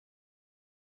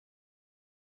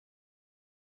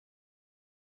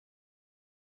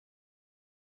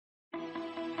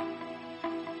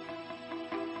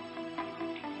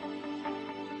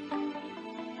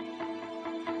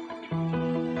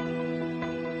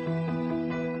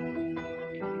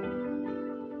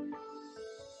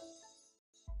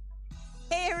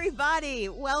Hey everybody,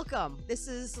 welcome. This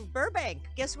is Burbank.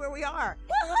 Guess where we are?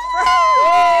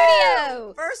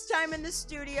 Studio. First time in the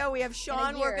studio. We have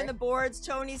Sean working the boards.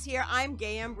 Tony's here. I'm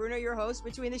Gaye. I'm Bruno, your host,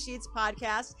 Between the Sheets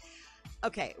podcast.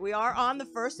 Okay, we are on the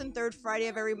first and third Friday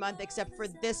of every month except for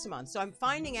this month. So I'm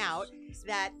finding out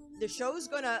that the show's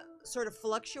going to sort of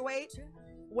fluctuate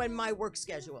when my work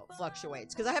schedule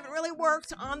fluctuates, because I haven't really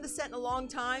worked on the set in a long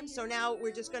time. So now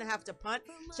we're just going to have to punt.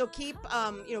 So keep,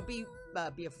 be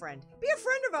a friend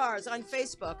of ours on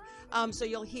Facebook. So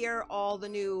you'll hear all the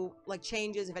new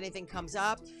changes if anything comes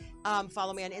up.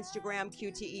 Follow me on Instagram,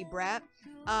 QTE Brat.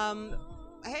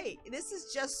 Hey, this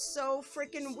is just so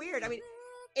freaking weird. I mean,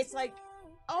 it's like,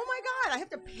 oh my God, I have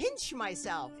to pinch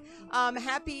myself.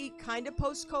 Happy kind of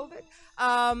post-COVID.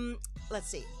 Let's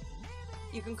see.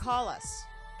 You can call us.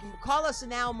 Call us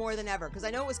now more than ever, because I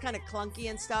know it was kind of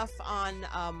clunky and stuff on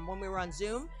when we were on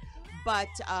Zoom, but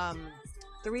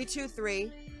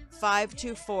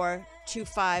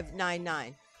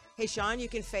 323-524-2599. Hey, Sean, you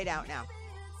can fade out now.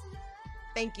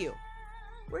 Thank you.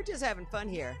 We're just having fun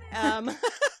here.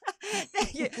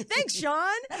 Thank you. Thanks, Sean.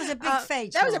 That was a big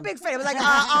fade. That was a big fade. It was like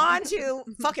on to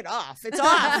fuck it off. It's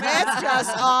off. It's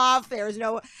just off. There's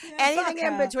no anything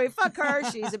in between. Fuck her.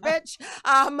 She's a bitch.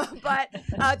 But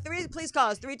please call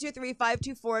us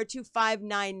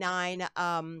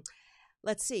 323-524-2599.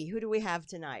 Let's see. Who do we have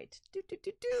tonight? Do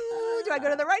I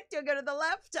go to the right? Do I go to the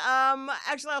left?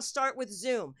 Actually, I'll start with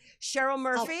Zoom. Cheryl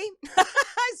Murphy. Oh.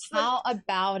 How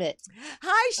about it?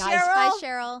 Hi, Cheryl. Hi,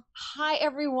 Cheryl. Hi,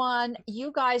 everyone.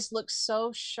 You guys look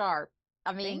so sharp.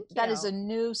 I mean, that is a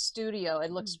new studio.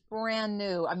 It looks brand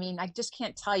new. I mean, I just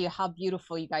can't tell you how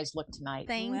beautiful you guys look tonight.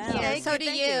 Thank you. Thank So do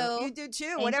you. You do too.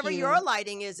 Thank Whatever you. your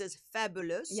lighting is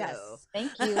fabulous. Yes.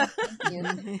 Thank you. Thank you.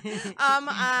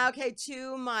 Okay,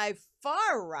 to my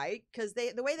far right, because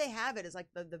the way they have it is like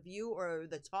the view or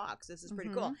the talks. This is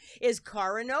pretty cool. Is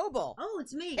Cara Noble? Oh,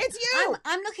 it's me. It's you.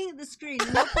 I'm looking at the screen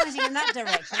and you're pointing in that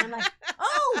direction. I'm like,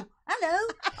 oh, hello.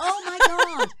 Oh my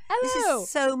God. Hello. This is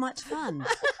so much fun.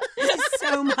 This is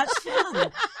so much fun.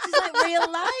 This is like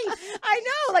real life. I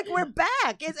know, like we're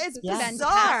back. It's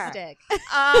bizarre. Fantastic.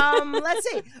 Let's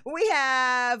see. We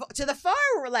have to the far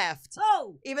left.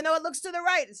 Oh. Even though it looks to the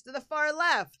right, it's to the far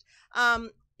left.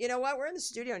 You know what? We're in the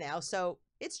studio now, so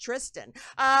it's Tristan.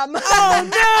 Oh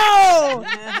no!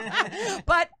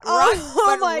 but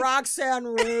Roxanne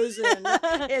Rosen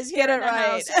is here in the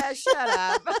house. Shut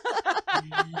up.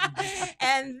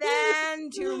 And then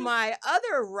to my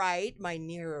other right, my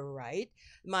nearer right,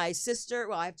 my sister.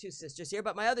 Well, I have two sisters here,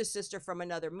 but my other sister from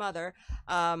another mother.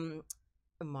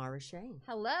 Amara Shane.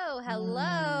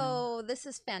 Hello. This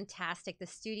is fantastic. The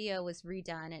studio was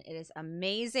redone and it is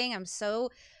amazing. I'm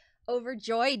so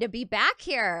overjoyed to be back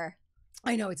here.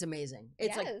 I know, it's amazing.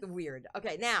 It's Yes. like weird.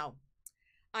 Okay, now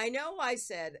I know I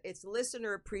said it's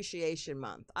Listener Appreciation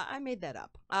Month. I made that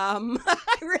up. I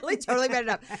really totally made it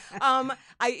up.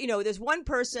 There's one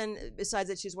person besides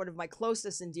that she's one of my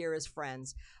closest and dearest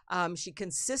friends. She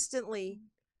consistently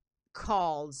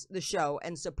calls the show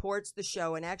and supports the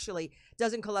show and actually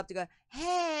doesn't call up to go,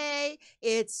 hey,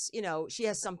 it's, she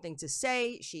has something to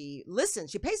say. She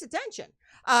listens. She pays attention.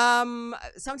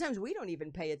 Sometimes we don't even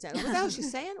pay attention. What the hell is she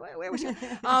saying? Where was she?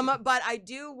 But I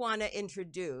do want to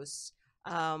introduce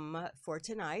for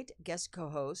tonight, guest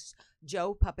co-host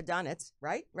Joe Papadonitz,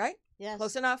 right? Yes.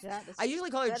 Close enough? Yeah, I usually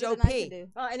call her better Joe than I P. can do.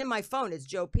 And in my phone it's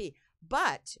Joe P.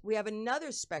 But we have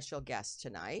another special guest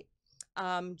tonight.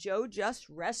 Joe just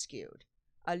rescued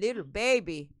a little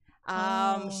baby.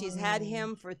 She's had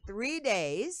him for 3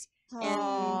 days.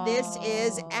 And this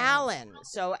is Alan.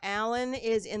 So Alan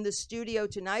is in the studio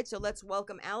tonight. So let's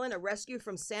welcome Alan, a rescue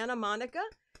from Santa Monica.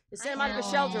 It's Santa Monica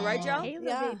Shelter, right, Joe? Hey, little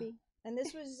Yeah. baby. And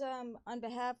this was on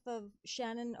behalf of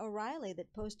Shannon O'Reilly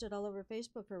that posted all over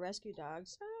Facebook for rescue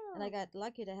dogs. And I got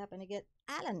lucky to happen to get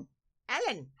Alan.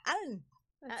 Alan.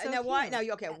 That's so Now why? cute. Now,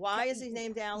 okay. Why is he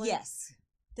named Alan? Yes.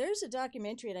 There's a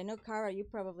documentary, and I know, Cara, you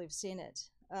probably have seen it,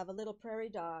 of a little prairie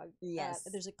dog. Yes.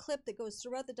 There's a clip that goes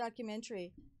throughout the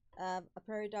documentary of a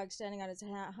prairie dog standing on its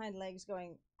hind legs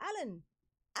going, Alan,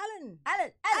 Alan,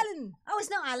 Alan. Alan. Oh, it's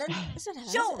not Alan. It's not Alan.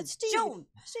 Sean, It's Steve. Sean.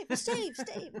 Steve.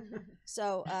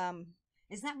 So,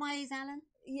 Is that why he's Alan?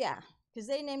 yeah, because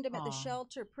they named him at the Aw.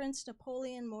 shelter Prince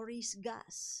Napoleon Maurice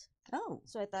Gus. Oh.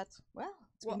 So I thought, well,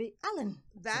 it's going to be Alan.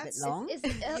 That's It's a bit long.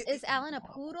 Is Alan a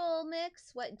poodle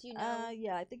mix? What do you know?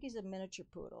 Yeah, I think he's a miniature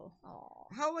poodle. Oh.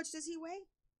 How much does he weigh?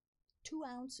 2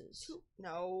 ounces.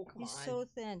 No, come He's on. so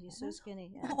thin. He's so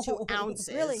skinny. Yeah. 2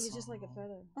 ounces. Really, he's just like a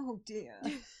feather. Oh dear.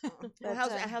 Well,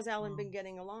 how's Alan been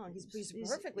getting along? He's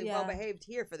perfectly well behaved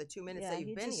here for the 2 minutes that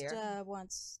you've been here. He just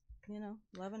wants,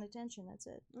 love and attention. That's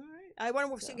it. All right. I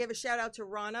want to give a shout out to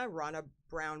Rana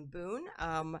Brown Boone,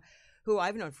 who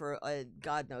I've known for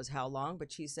God knows how long,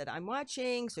 but she said, I'm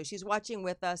watching. So she's watching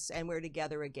with us, and we're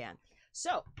together again.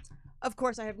 So, of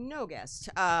course, I have no guest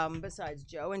besides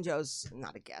Joe, and Joe's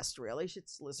not a guest, really.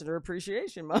 It's listener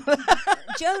appreciation month.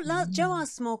 Joe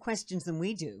asks more questions than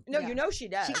we do. No, you know she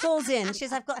does. She calls in. She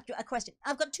says, I've got a question.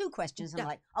 I've got 2 questions. I'm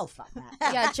like, oh, fuck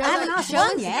that. Yeah, Joe, I haven't asked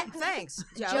one yet. Thanks,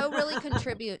 Joe. Joe really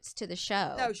contributes to the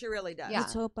show. No, she really does. Yeah.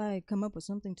 Let's hope I come up with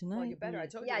something tonight. Well, you better. I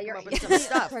told you Yeah, to you're come up with some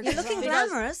stuff. You're looking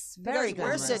glamorous. Very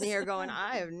glamorous. We're sitting here going,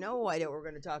 I have no idea what we're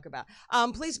going to talk about.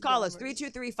 Please call us,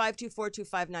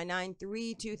 323-524-2599,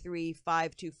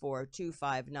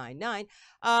 323-524-2599.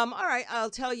 All right, I'll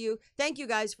tell you, thank you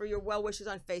guys for your well wishes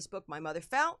on Facebook. My mother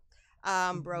fell.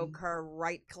 Broke her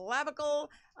right clavicle,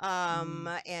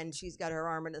 and she's got her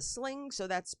arm in a sling, so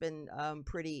that's been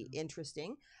pretty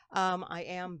interesting. I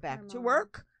am back to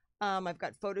work. I've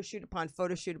got photo shoot upon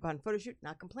photo shoot upon photo shoot.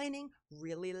 Not complaining.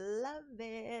 Really love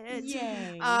it.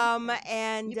 Yay.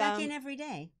 And you're back in every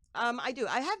day. I do.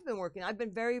 I have been working. I've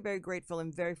been very, very grateful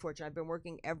and very fortunate. I've been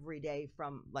working every day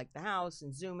from like the house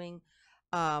and Zooming.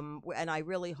 And I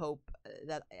really hope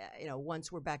that,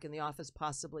 once we're back in the office,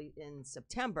 possibly in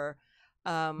September,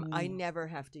 I never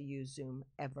have to use Zoom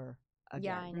ever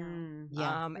again. Yeah,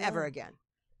 I know. Ever again.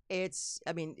 Because,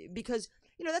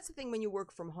 that's the thing when you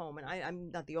work from home, and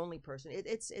I'm not the only person.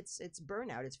 It's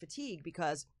burnout. It's fatigue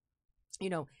because,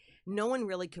 no one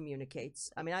really communicates.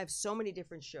 I mean, I have so many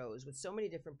different shows with so many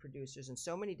different producers and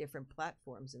so many different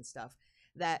platforms and stuff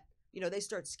that, they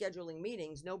start scheduling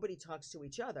meetings. Nobody talks to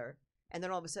each other. And then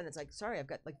all of a sudden it's like, sorry, I've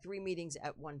got like 3 meetings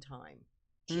at one time.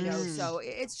 So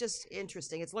it's just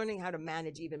interesting. It's learning how to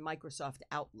manage even Microsoft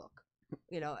Outlook.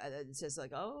 It says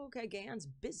like, oh, okay, Gayan's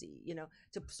busy,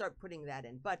 to start putting that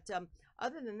in. But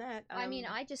other than that,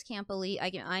 I just can't believe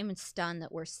I'm stunned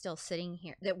that we're still sitting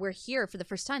here, that we're here for the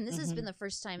first time. This has been the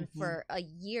first time for a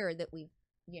year that we've,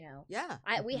 we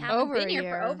haven't been here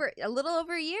for a little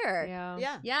over a year.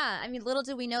 Yeah. I mean, little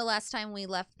did we know last time we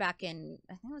left back in,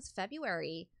 I think it was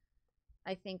February,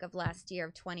 of last year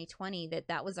of 2020,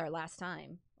 that was our last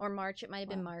time, or March. It might have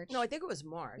been March. No, I think it was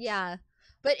March. Yeah.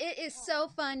 But it is so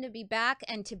fun to be back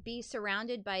and to be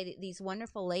surrounded by these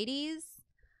wonderful ladies.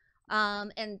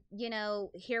 And,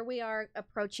 here we are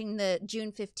approaching the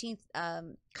June 15th,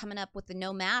 coming up with the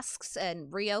no masks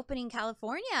and reopening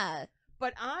California.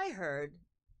 But I heard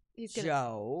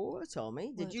Joe told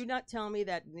me. Did you not tell me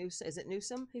that is it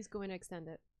Newsom? He's going to extend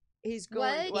it. He's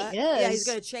going. What? Yeah, he's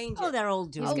going to change it. Oh, they're all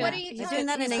doing. What are you doing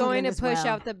that in He's England going to as push well.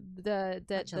 out the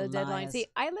deadline. liars. See,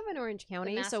 I live in Orange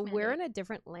County, so we're in a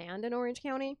different land in Orange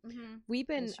County. We've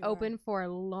been Yes, you open for a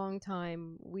long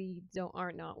time. We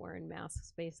are not wearing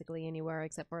masks basically anywhere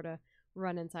except for to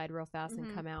run inside real fast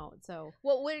and come out. So,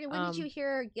 well, when did you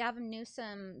hear Gavin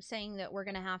Newsom saying that we're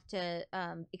going to have to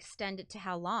extend it to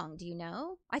how long? Do you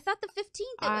know? I thought the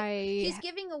 15th. He's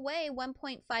giving away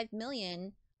 1.5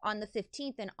 million on the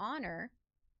 15th in honor.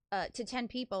 To 10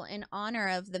 people in honor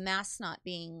of the masks not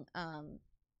being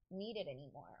needed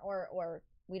anymore, or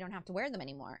we don't have to wear them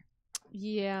anymore.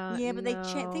 Yeah, but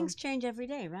things change every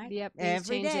day, right? Yep,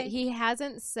 every day. He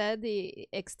hasn't said the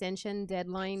extension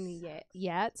deadline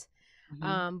yet.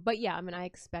 But yeah, I mean, I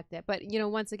expect it. But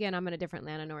once again, I'm in a different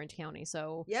land in Orange County,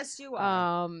 so yes, you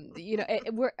are.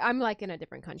 I'm like in a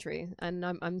different country, and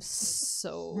I'm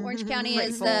so Orange County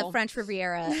grateful. is the French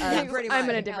Riviera. I'm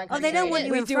in a different country. Oh, they don't want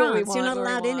you in France. You're not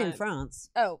allowed in France.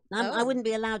 Oh, I wouldn't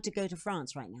be allowed to go to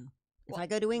France right now. If I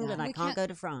go to England, I can't go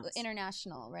to France.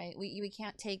 International, right? We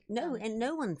can't take and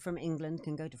no one from England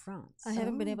can go to France. I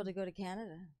haven't been able to go to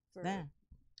Canada for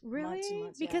Really? months and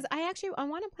months, because I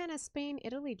want to plan a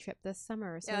Spain-Italy trip this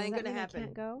summer. So ain't that gonna happen. I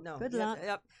can't go? No. Good luck.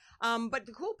 Yep. But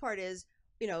the cool part is,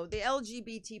 the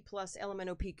LGBT plus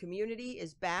LMNOP community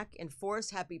is back in force.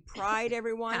 Happy Pride,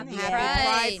 everyone!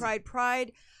 Happy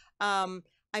Pride.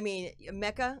 I mean,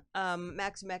 Mecca,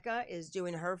 Max Mecca is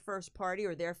doing her first party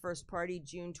or their first party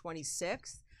June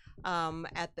 26th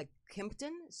at the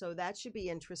Kimpton. So that should be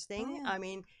interesting. Oh, yeah. I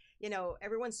mean,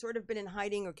 everyone's sort of been in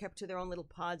hiding or kept to their own little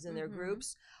pods in their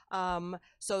groups.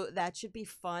 So that should be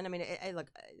fun. I mean, look,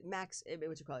 Max,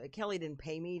 Kelly didn't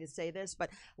pay me to say this,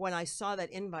 but when I saw that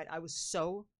invite, I was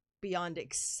so beyond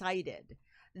excited.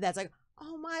 That's like,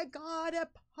 oh my God, a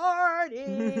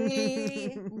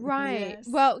party. Right. Yes.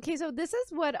 Well, okay, so this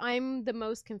is what I'm the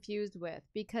most confused with,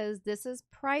 because this is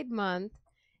Pride Month,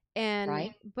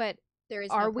 and but There is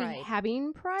Are no we pride.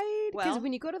 having pride? Because Well,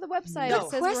 when you go to the website, no.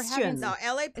 it says we're having. No,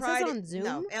 LA Pride. It says on Zoom.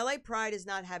 No, LA Pride is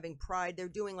not having Pride. They're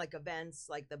doing like events,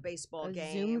 like the baseball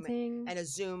game Zoom thing. and a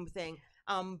Zoom thing.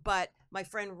 But my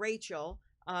friend Rachel,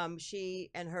 she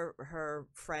and her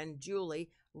friend Julie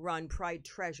run Pride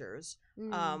Treasures.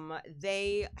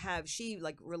 She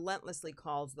like relentlessly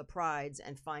calls the prides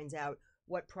and finds out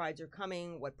what prides are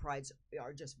coming, what prides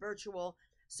are just virtual.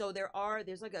 So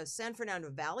there's like a San Fernando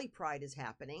Valley Pride is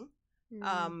happening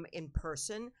in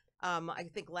person. I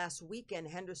think last weekend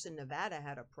Henderson, Nevada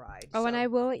had a pride. Oh, and I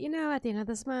will let you know at the end of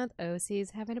this month,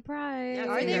 OC's having a pride. Yeah,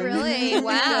 Are they really?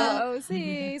 Wow. OC.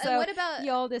 So and what about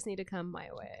y'all just need to come my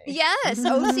way. Yes,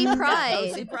 OC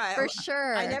Pride. OC Pride. For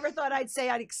sure. I never thought I'd say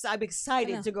I'm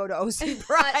excited to go to OC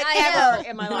Pride I ever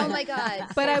in my life. Oh my God.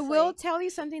 But I will tell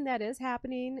you something that is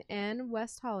happening in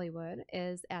West Hollywood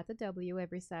is at the W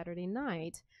every Saturday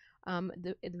night.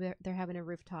 They're having a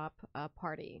rooftop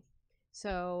party.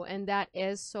 So, and that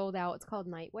is sold out. It's called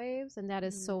Night Waves, and that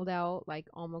is sold out like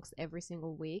almost every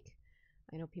single week.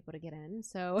 I know people to get in,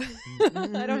 so I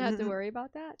don't have to worry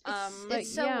about that.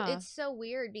 It's so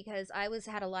weird because I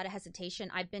had a lot of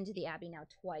hesitation. I've been to the Abbey now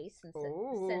twice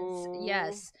since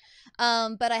yes,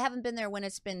 but I haven't been there when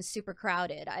it's been super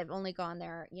crowded. I've only gone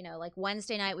there, like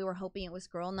Wednesday night. We were hoping it was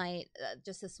girl night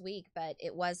just this week, but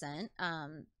it wasn't.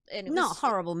 And it not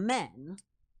horrible men.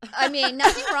 I mean,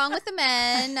 nothing wrong with the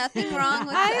men. Nothing wrong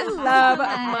with. I love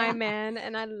my men,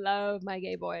 and I love my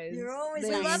gay boys. You're always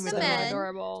we love the men.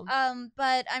 Adorable.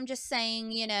 But I'm just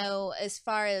saying, as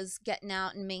far as getting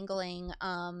out and mingling,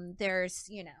 there's,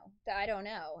 I don't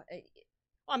know.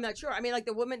 I'm not sure. I mean, like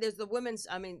there's the women's.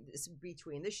 I mean,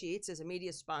 Between the Sheets is a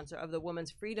media sponsor of the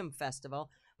Women's Freedom Festival,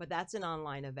 but that's an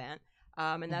online event,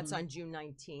 and that's on June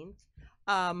 19th.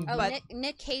 But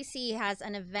Nick Casey has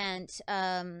an event.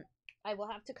 I will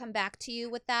have to come back to you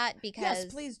with that because yes,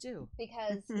 please do.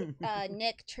 Because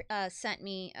Nick sent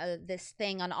me this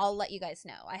thing, and I'll let you guys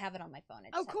know. I have it on my phone.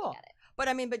 I just have to get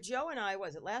it. But Joe and I,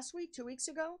 was it last week, 2 weeks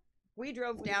ago? We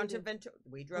drove down to Ventura.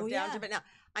 We drove down to Ventura.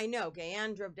 I know,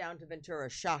 Gayanne drove down to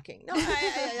Ventura. Shocking. No,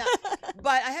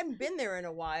 but I hadn't been there in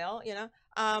a while,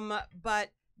 But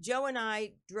Joe and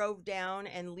I drove down,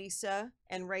 and Lisa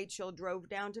and Rachel drove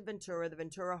down to Ventura, the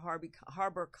Ventura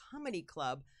Harbor Comedy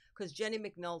Club, because Jenny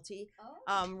McNulty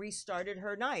restarted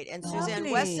her night, and Suzanne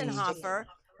Westenhofer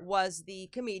was the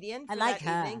comedian for that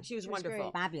evening. She was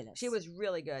wonderful, fabulous. She was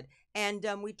really good, and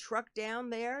we trucked down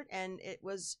there, and it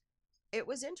was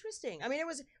interesting. I mean,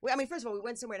 first of all, we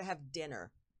went somewhere to have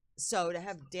dinner, so to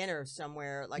have dinner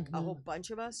somewhere like a whole bunch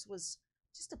of us was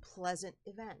just a pleasant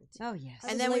event. Oh yes,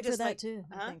 and then we just for that too.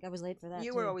 I think I was late for that.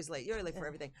 You were always late. You're late for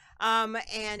everything.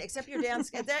 And except your dance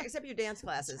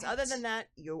classes. Other than that,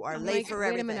 you are late for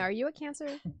everything. Wait a minute. Are you a Cancer?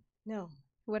 No.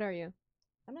 What are you?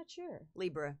 I'm not sure.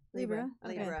 Libra.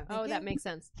 Okay. Oh, that makes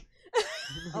sense.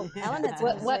 Oh, Ellen,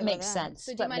 what makes sense?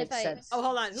 So do you mind if I? Oh,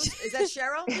 hold on. Is that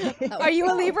Cheryl? Are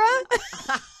you a Libra?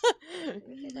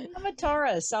 I'm a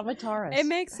Taurus. It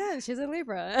makes sense. She's a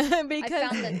Libra because I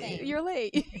found the thing. You're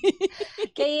late.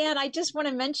 Gayanne, I just want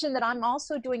to mention that I'm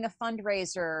also doing a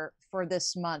fundraiser for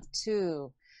this month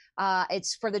too.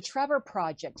 It's for the Trevor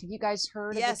Project. Have you guys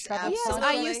heard of the Trevor Project? Yes,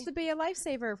 I used to be a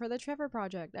lifesaver for the Trevor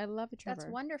Project. I love the Trevor.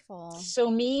 That's wonderful.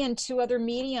 So me and 2 other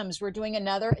mediums, we're doing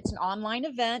it's an online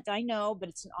event, I know, but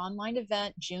it's an online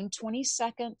event, June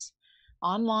 22nd,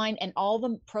 online, and all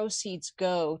the proceeds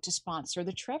go to sponsor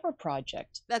the Trevor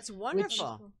Project. That's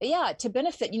wonderful. To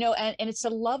benefit, and it's a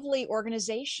lovely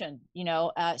organization,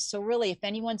 so really, if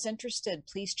anyone's interested,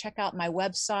 please check out my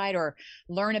website or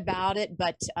learn about it.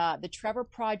 But the Trevor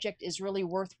Project is really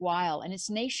worthwhile, and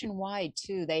it's nationwide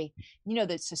too.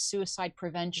 That's a suicide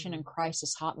prevention and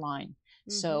crisis hotline.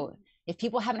 So if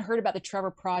people haven't heard about the Trevor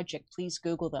Project, please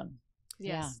Google them.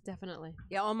 Yes, definitely.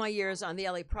 Yeah, all my years on the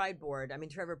LA Pride Board. I mean,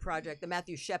 Trevor Project, the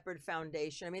Matthew Shepard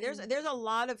Foundation. I mean, there's a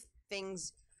lot of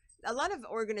things, a lot of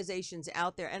organizations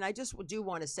out there. And I just do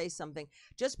want to say something.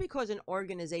 Just because an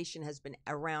organization has been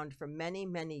around for many,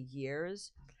 many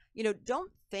years,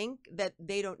 don't think that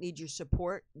they don't need your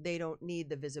support. They don't need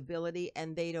the visibility,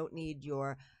 and they don't need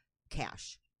your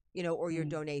cash, or your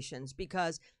donations,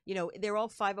 because, they're all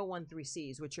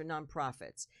 501(c)(3)s, which are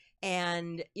nonprofits.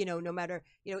 And, no matter,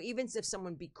 even if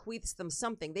someone bequeaths them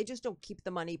something, they just don't keep the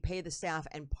money, pay the staff,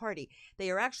 and party. They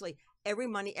are actually,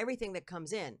 everything that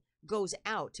comes in goes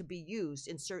out to be used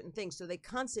in certain things. So they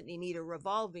constantly need a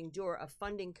revolving door of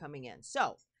funding coming in.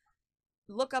 So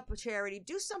look up a charity,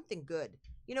 do something good.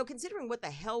 Considering what the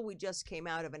hell we just came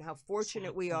out of and how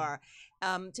fortunate we are,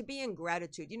 to be in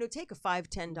gratitude, take a $5,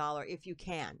 $10 if you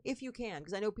can,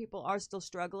 because I know people are still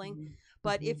struggling,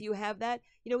 but if you have that,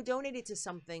 donate it to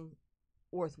something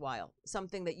worthwhile,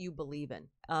 something that you believe in.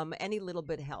 Any little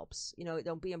bit helps.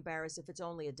 Don't be embarrassed if it's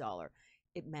only $1.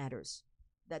 It matters.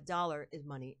 That dollar is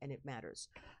money, and it matters.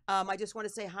 I just want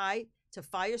to say hi to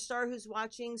Firestar, who's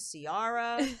watching,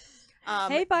 Ciara.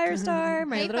 Hey, Firestar,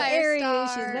 my little Aries.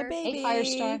 She's my baby. Hey,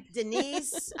 Firestar.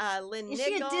 Denise, Lynn Is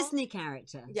Nickel. she a Disney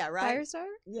character? Yeah, right? Firestar?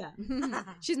 Yeah.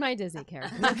 She's my Disney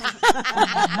character. Go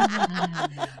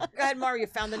ahead, Mario. You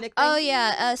found the nickname? Oh,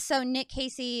 yeah. So Nick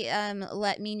Casey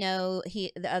let me know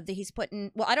he's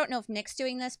putting, well, I don't know if Nick's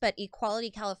doing this, but Equality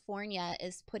California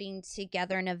is putting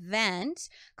together an event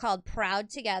called Proud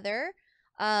Together.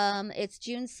 It's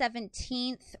June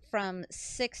 17th from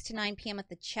 6 to 9 p.m. at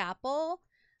the chapel.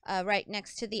 Right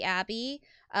next to the Abbey.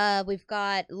 We've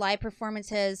got live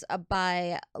performances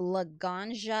by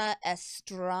Laganja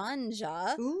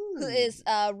Estranja,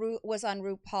 who was on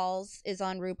RuPaul's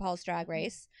Drag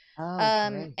Race.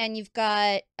 Great. And you've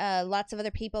got lots of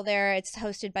other people there. It's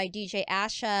hosted by DJ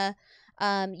Asha.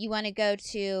 You want to go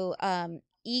to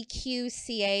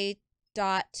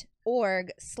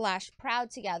eqca.org/proud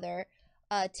together.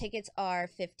 Tickets are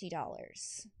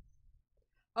 $50.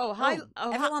 Oh, hi.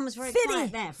 Everyone was very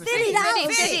quiet there for $50.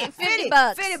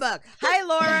 $50. Hi,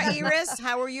 Laura Iris.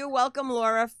 How are you? Welcome,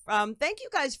 Laura. Thank you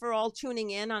guys for all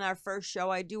tuning in on our first show.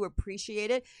 I do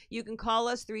appreciate it. You can call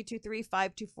us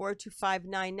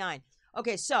 323-524-2599.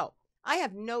 Okay, so I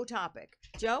have no topic.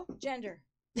 Joe? Gender.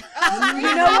 Oh, you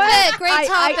know what? Great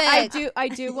topic. I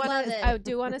do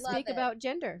want to speak about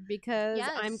gender because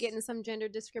I'm getting some gender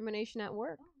discrimination at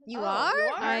work. You are?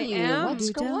 I am. What's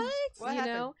going on? What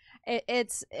happened?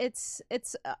 It's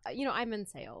I'm in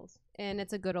sales, and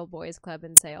it's a good old boys club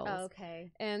in sales. Oh,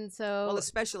 okay. And so, Well,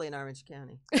 especially in Orange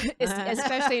County.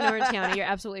 especially in Orange County, you're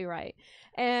absolutely right.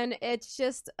 And it's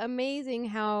just amazing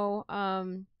how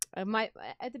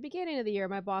at the beginning of the year,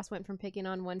 my boss went from picking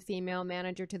on one female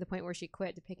manager to the point where she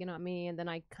quit to picking on me, and then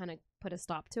I kind of put a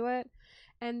stop to it.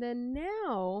 And then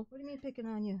now, What do you mean picking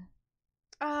on you?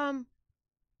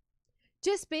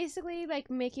 just basically like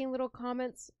making little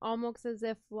comments, almost as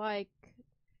if like,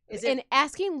 and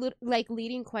asking like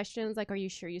leading questions, like, "Are you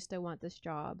sure you still want this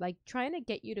job?" Like trying to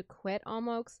get you to quit,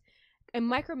 almost, and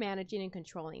micromanaging and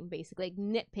controlling, basically like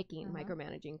nitpicking,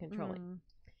 micromanaging, controlling.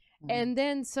 And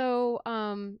then so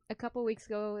a couple weeks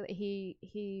ago,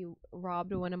 he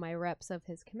robbed one of my reps of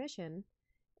his commission,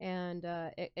 and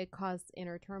it caused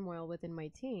inner turmoil within my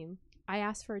team. I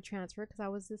asked for a transfer because I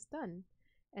was just done.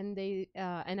 And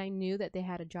I knew that they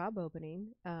had a job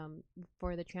opening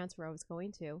for the transfer I was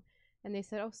going to, and they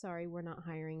said, "Oh, sorry, we're not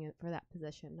hiring it for that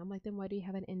position." I'm like, "Then why do you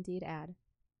have an Indeed ad?"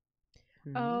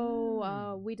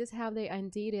 "Oh, we just have the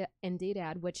Indeed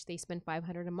ad, which they spend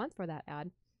 $500 a month for that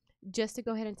ad, just to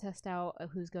go ahead and test out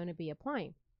who's going to be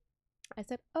applying." I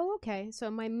said, "Oh, okay."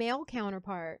 So my male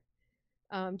counterpart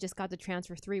just got the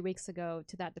transfer 3 weeks ago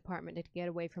to that department to get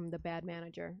away from the bad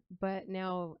manager. But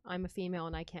now I'm a female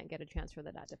and I can't get a transfer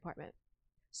to that department.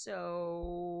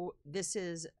 So this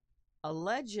is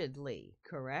allegedly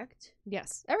correct?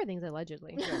 Yes, everything's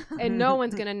allegedly. And no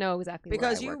one's going to know exactly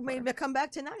because where I you work may come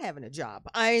back to not having a job.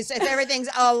 If everything's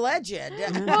alleged.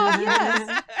 Well,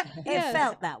 yes. It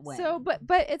felt that way. So, but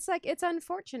it's like, it's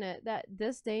unfortunate that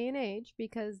this day and age,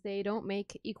 because they don't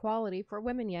make equality for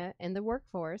women yet in the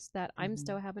workforce, that I'm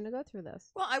still having to go through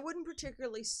this. Well, I wouldn't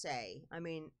particularly say, I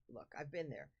mean, look, I've been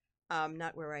there,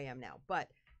 not where I am now, but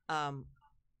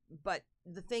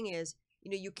the thing is,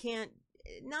 you can't,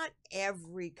 not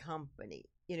every company,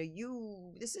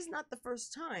 this is not the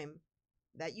first time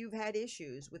that you've had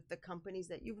issues with the companies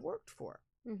that you've worked for.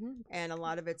 And a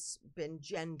lot of it's been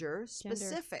gender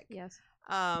specific. Yes.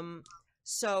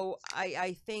 So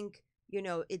I think,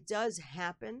 it does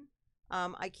happen.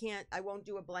 I won't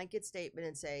do a blanket statement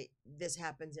and say this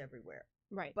happens everywhere.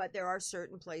 Right. But there are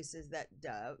certain places that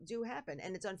do happen.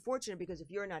 And it's unfortunate because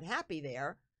if you're not happy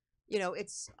there,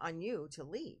 it's on you to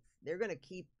leave. They're going to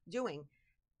keep doing,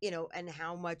 and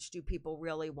how much do people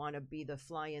really want to be the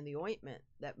fly in the ointment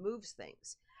that moves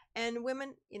things? And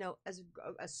women, as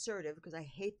assertive, because I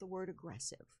hate the word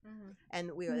aggressive.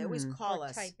 And they always call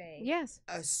us type A. Yes.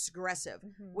 Aggressive.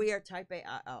 We are type A.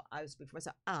 I speak for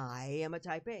myself. I am a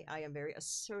type A. I am very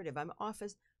assertive. I'm often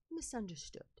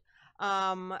misunderstood.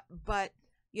 But,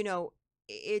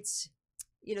 it's,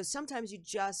 sometimes you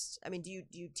just, do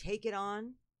you take it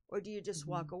on or do you just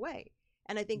walk away?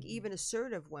 And I think even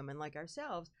assertive women like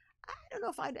ourselves, I don't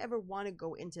know if I'd ever want to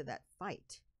go into that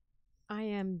fight. I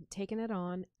am taking it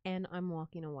on and I'm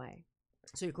walking away.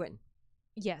 So you're quitting?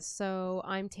 Yes. So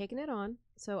I'm taking it on.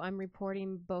 So I'm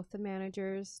reporting both the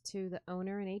managers to the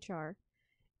owner and HR.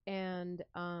 And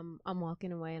I'm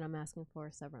walking away and I'm asking for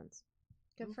a severance.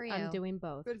 Good for you. I'm doing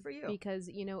both. Good for you. Because,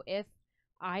 if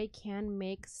I can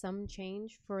make some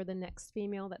change for the next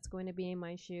female that's going to be in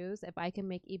my shoes, if I can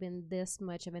make even this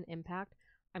much of an impact,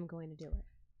 I'm going to do it.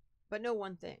 But know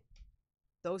one thing.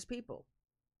 Those people,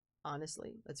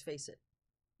 honestly, let's face it,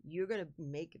 you're going to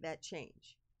make that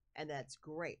change, and that's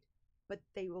great. But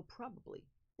they will probably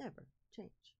never change.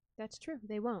 That's true.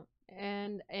 They won't.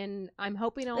 And I'm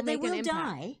hoping I'll but make an impact. They will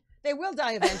die. They will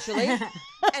die eventually,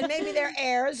 and maybe their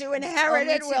heirs who inherit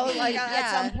it will, at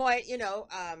some point,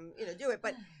 do it.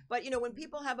 But when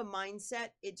people have a mindset,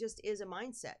 it just is a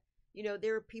mindset.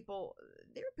 There are people.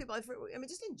 I mean,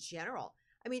 just in general.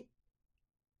 I mean,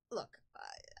 look,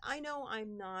 I know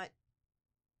I'm not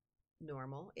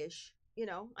normal-ish.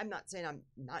 I'm not saying I'm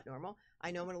not normal.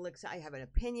 I know I'm gonna look. I have an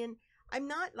opinion. I'm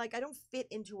not I don't fit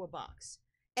into a box,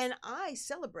 and I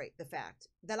celebrate the fact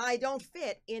that I don't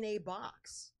fit in a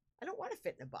box. I don't want to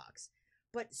fit in a box.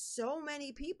 But so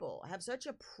many people have such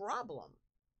a problem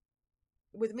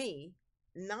with me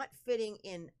not fitting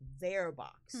in their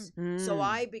box. So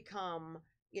I become,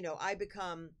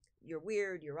 you're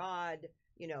weird, you're odd,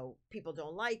 people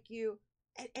don't like you.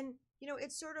 And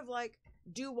it's sort of like,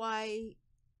 and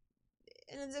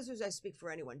this is, I speak for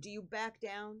anyone, do you back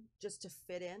down just to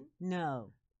fit in?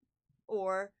 No.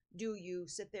 Or do you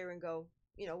sit there and go,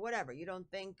 whatever, you don't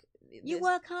think... You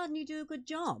work hard and you do a good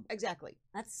job. Exactly.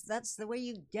 That's the way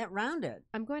you get around it.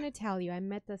 I'm going to tell you, I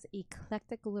met this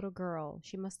eclectic little girl.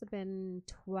 She must have been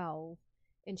 12,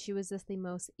 and she was just the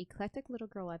most eclectic little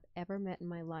girl I've ever met in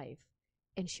my life.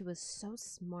 And she was so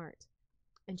smart.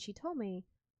 And she told me,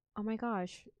 oh my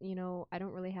gosh, I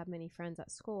don't really have many friends at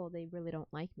school. They really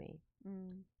don't like me.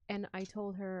 And I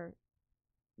told her,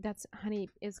 honey,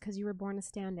 it's because you were born to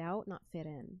stand out, not fit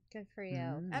in. Good for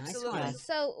you. Absolutely. Nice.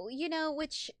 So,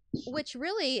 which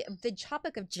really, the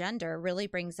topic of gender really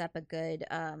brings up a good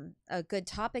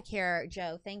topic here,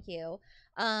 Joe. Thank you.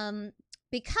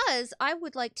 Because I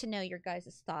would like to know your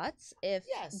guys' thoughts. If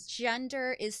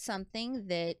gender is something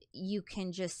that you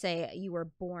can just say you were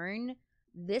born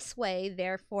this way,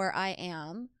 therefore I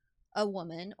am a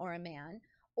woman or a man.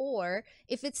 Or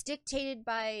if it's dictated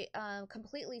by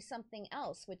completely something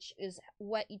else, which is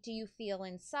what do you feel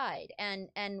inside, and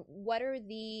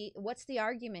what's the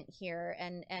argument here,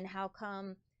 and how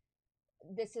come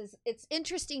it's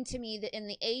interesting to me that in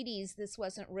the 80s this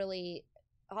wasn't really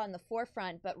on the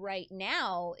forefront, but right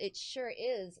now it sure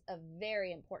is a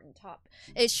very important topic.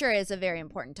 It sure is a very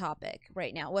important topic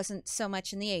right now. It wasn't so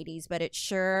much in the 80s, but it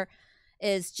sure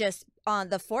is just on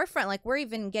the forefront. Like, we're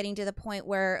even getting to the point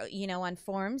where, on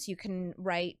forums you can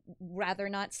write rather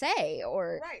not say,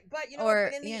 or right. But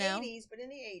but in the 80s,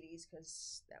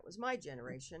 because that was my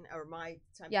generation or my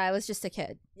time. Yeah, I was just a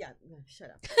kid. Yeah, shut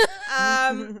up.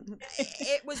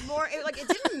 It was more it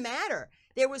didn't matter.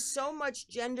 There was so much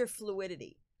gender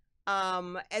fluidity,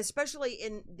 especially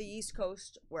in the East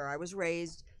Coast where I was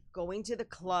raised. Going to the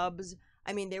clubs,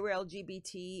 I mean, there were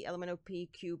LGBT,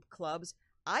 LMNOPQ clubs.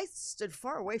 I stood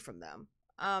far away from them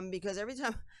because every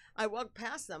time I walked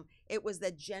past them, it was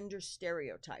that gender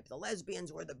stereotype. The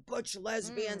lesbians were the butch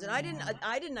lesbians, and I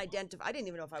didn't identify. I didn't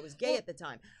even know if I was gay at the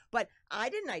time, but I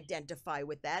didn't identify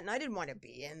with that, and I didn't want to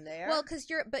be in there. Well, because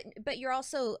but you're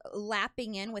also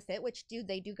lapping in with it, which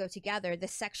they do go together. The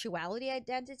sexuality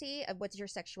identity of what's your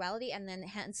sexuality, and then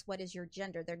hence what is your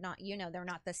gender. They're not, they're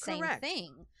not the same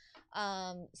thing.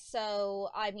 So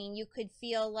I mean, you could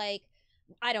feel like.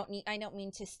 I don't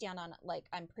mean to stand on like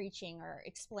I'm preaching or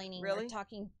explaining or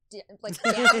talking down to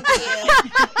you.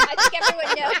 I think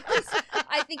everyone knows.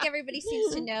 I think everybody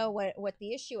seems to know what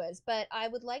the issue is, but I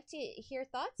would like to hear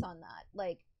thoughts on that.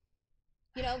 Like,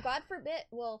 God forbid.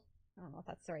 Well, I don't know if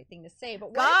that's the right thing to say,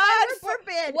 but God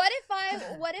forbid. What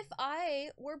if I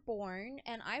were born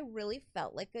and I really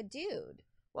felt like a dude?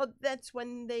 Well, that's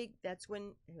when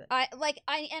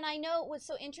I know what's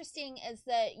so interesting is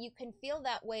that you can feel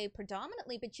that way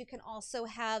predominantly, but you can also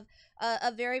have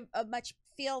a very much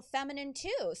feel feminine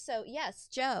too. So yes,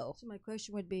 Joe. So my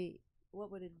question would be, what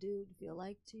would a dude feel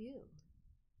like to you?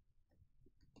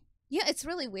 Yeah, it's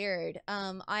really weird.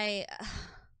 I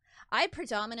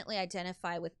predominantly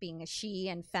identify with being a she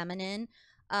and feminine,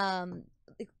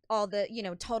 all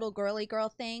the total girly girl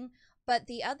thing. But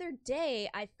the other day,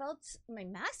 I felt my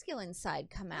masculine side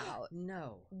come out.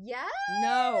 No. Yes.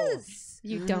 No.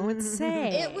 You don't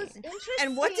say. It was interesting.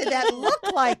 And what did that look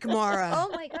like, Mara? Oh,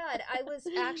 my God. I was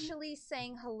actually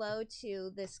saying hello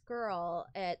to this girl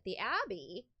at the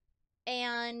Abbey.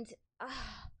 And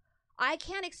I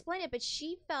can't explain it, but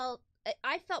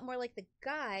I felt more like the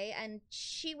guy, and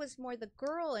she was more the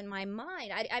girl in my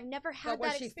mind. I've never had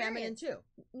that experience. But was she feminine too?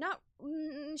 Not,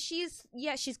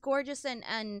 she's gorgeous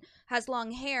and has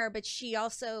long hair, but she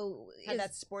also had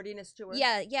that sportiness to her.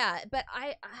 Yeah. But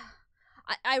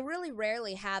I really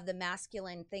rarely have the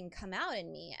masculine thing come out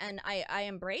in me, and I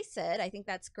embrace it. I think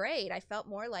that's great. I felt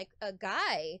more like a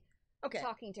guy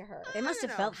talking to her. It must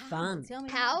have felt fun. Tell me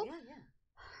how. Yeah.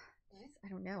 I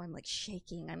don't know. I'm like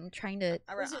shaking. I'm trying to.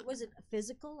 Was it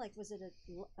physical? Like, was it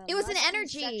it was an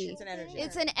energy. It's an energy.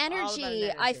 It's an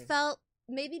energy. I felt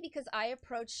maybe because I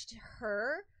approached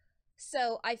her,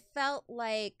 so I felt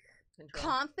like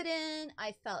confident.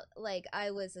 I felt like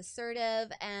I was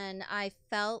assertive, and I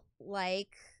felt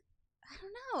like, I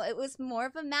don't know, it was more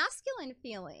of a masculine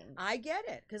feeling. I get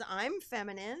it, because I'm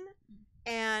feminine,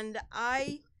 and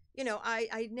I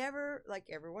never, like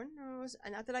everyone knows,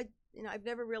 and not that I've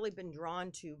never really been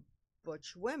drawn to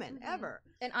butch women ever.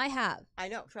 And I have. I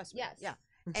know, trust me. Yes. Yeah.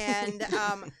 And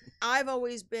I've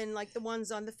always been like the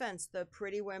ones on the fence, the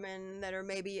pretty women that are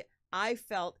maybe, I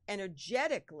felt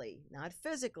energetically, not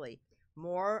physically,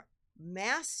 more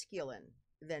masculine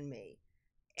than me,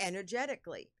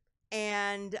 energetically.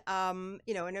 And, and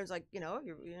it was like, you're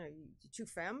two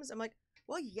femmes. I'm like,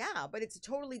 well, yeah, but it's a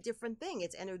totally different thing.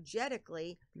 It's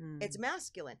energetically, it's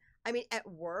masculine. I mean, at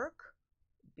work,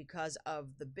 because of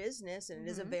the business, and it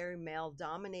is a very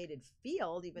male-dominated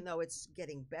field, even though it's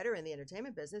getting better in the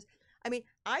entertainment business. I mean,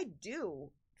 I do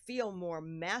feel more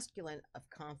masculine, of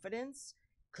confidence,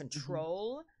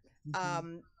 control.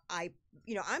 I'm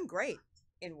great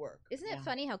in work. Isn't it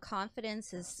funny how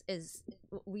confidence is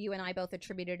you and I both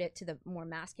attributed it to the more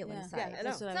masculine side?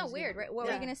 Yeah, it's not weird, right? What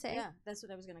were you going to say? Yeah, that's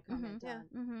what I was going to comment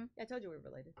on. I told you we were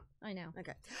related. I know.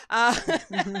 Okay.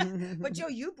 But Joe,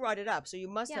 you brought it up, so you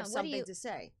must have something to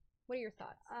say. What are your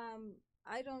thoughts?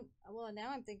 I don't, well,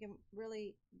 now I'm thinking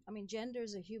really, I mean, gender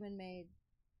is a human-made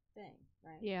thing,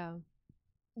 right? Yeah.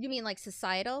 You mean like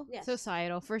societal? Yes.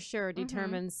 Societal, for sure,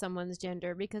 determines someone's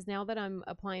gender, because now that I'm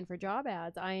applying for job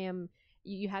ads,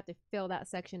 you have to fill that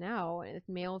section out. It's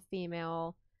male,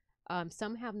 female.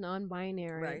 Some have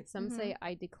non-binary. Right. Some say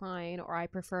I decline or I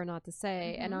prefer not to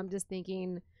say. And I'm just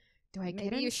thinking, do I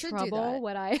get in trouble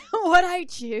what I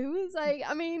choose?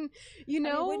 I mean, you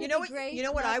know what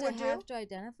I would do? Have to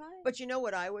identify. But you know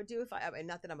what I would do if I mean,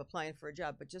 not that I'm applying for a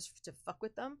job, but just to fuck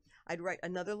with them, I'd write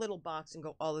another little box and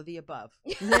go all of the above.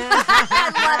 I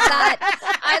love that.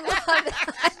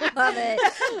 I love it.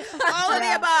 All of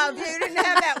the above. You didn't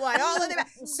have that one. All of the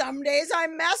above. Some days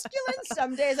I'm masculine.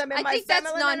 Some days I'm in my feminine. I think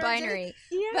that's non-binary.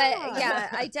 Yeah. But yeah,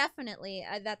 I definitely.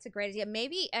 That's a great idea.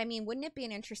 Maybe, I mean, wouldn't it be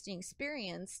an interesting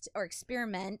experience or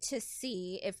experiment to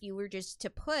see if you were just to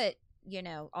put,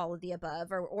 all of the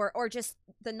above, or just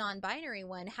the non-binary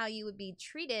one, how you would be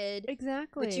treated.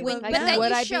 Exactly. But then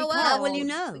you show up. How will you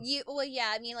know?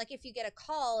 I mean, like if you get a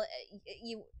call,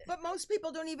 But most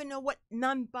people don't even know what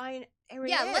non-binary is.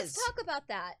 Yeah, let's talk about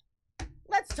that.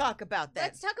 Let's talk about that.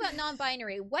 Let's talk about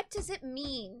non-binary. What does it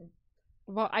mean?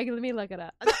 Well, let me look it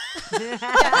up.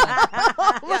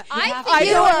 I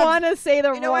don't want to say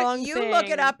the wrong thing. You look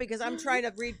it up, because I'm trying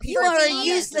to read people. You are a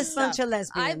useless bunch of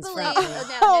lesbians. I believe.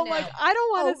 I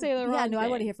don't want to say the wrong thing. Yeah, no, I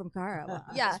want to hear from Cara.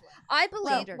 I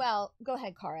believe. Well, go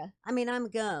ahead, Cara. I mean, I'm a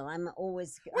girl. I'm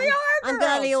always. We are girls. I'm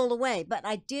girly all the way, but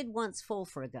I did once fall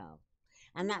for a girl.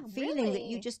 And that feeling that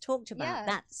you just talked about,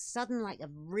 that sudden, like a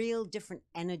real different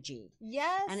energy.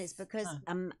 Yes. And it's because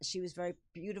she was very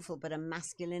beautiful, but a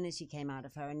masculinity came out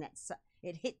of her, and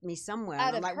it hit me somewhere.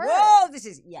 Out and I'm of like, her. whoa, this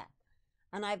is,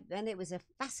 And it was a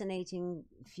fascinating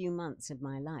few months of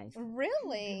my life.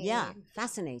 Really? Yeah,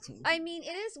 fascinating. I mean,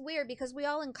 it is weird because we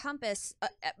all encompass,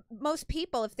 most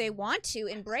people, if they want to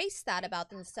embrace that about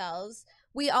themselves,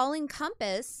 we all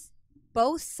encompass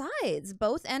both sides,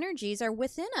 both energies are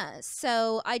within us.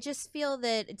 So I just feel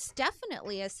that it's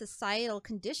definitely a societal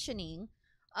conditioning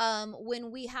when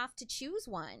we have to choose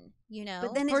one,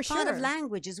 But then it's part of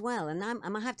language as well. And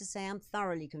I have to say, I'm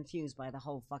thoroughly confused by the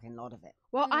whole fucking lot of it.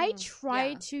 Well, I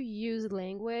try to use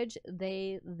language,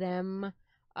 they, them.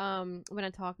 When I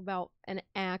talk about an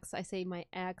ex, I say my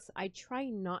ex. I try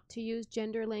not to use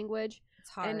gender language. It's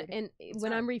hard. And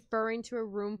when I'm referring to a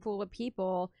room full of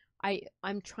people,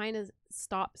 I'm trying to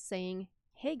stop saying,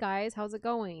 "Hey guys, how's it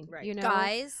going?" Right.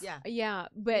 Guys. Yeah,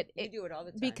 but you do it all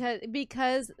the time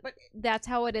because that's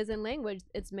how it is in language.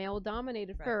 It's male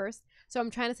dominated first. So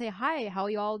I'm trying to say, "Hi, how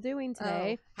y'all doing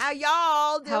today? How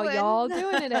y'all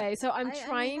doing today?" So I'm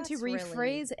trying to rephrase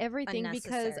really everything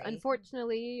because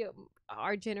unfortunately,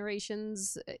 our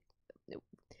generations,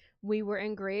 we were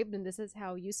engraved and this is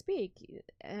how you speak.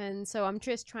 And so I'm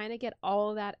just trying to get all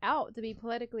of that out to be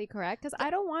politically correct because I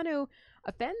don't want to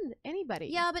offend anybody.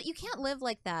 Yeah, but you can't live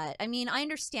like that. I mean, I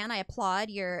understand. I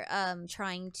applaud your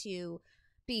trying to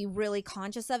be really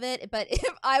conscious of it. But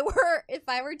if I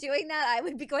were doing that, I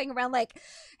would be going around like,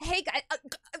 hey, guys,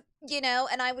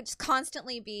 and I would just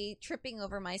constantly be tripping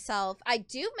over myself. I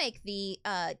do make the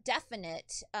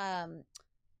definite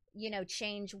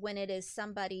change when it is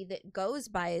somebody that goes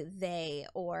by they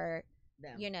or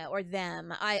them. Or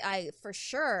them. I for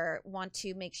sure want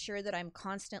to make sure that I'm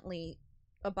constantly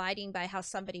abiding by how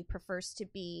somebody prefers to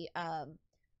be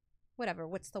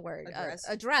what's the word,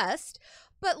 addressed.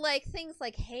 But like things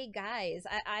like, hey guys,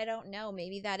 I don't know,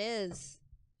 maybe that is.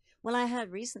 Well, I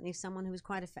heard recently someone who was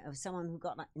someone who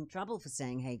got in trouble for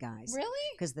saying "Hey guys." Really?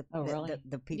 Because the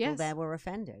people there were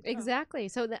offended. Exactly.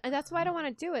 So that's why I don't want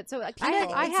to do it. So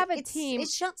I have a team. It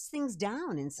shuts things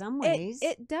down in some ways.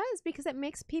 It does because it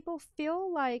makes people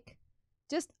feel like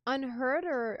just unheard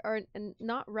or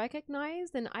not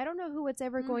recognized. And I don't know who it's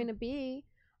ever going to be.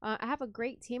 I have a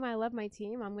great team. I love my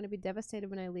team. I'm going to be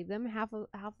devastated when I leave them. Half of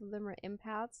them are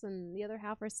empaths, and the other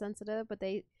half are sensitive, but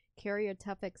they carry a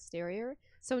tough exterior.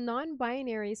 So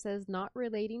non-binary says not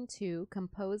relating to,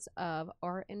 composed of,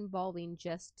 or involving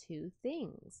just two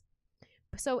things.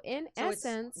 So in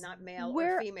essence, it's not male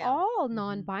we're or female. all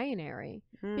non-binary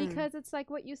because it's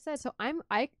like what you said. So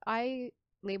I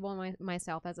label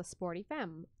myself as a sporty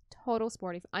femme, total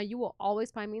sporty. You will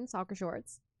always find me in soccer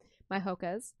shorts, my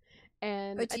hokas,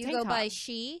 and but do you go by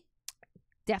she?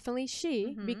 Definitely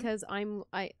she, because I'm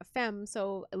femme,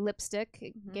 so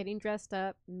lipstick, getting dressed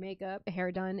up, makeup,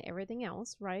 hair done, everything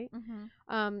else, right?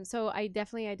 So I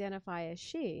definitely identify as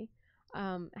she.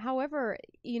 However,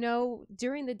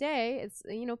 during the day, it's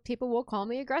people will call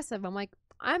me aggressive. I'm like,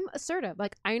 I'm assertive.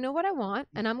 Like, I know what I want,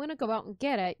 and I'm gonna go out and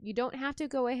get it. You don't have to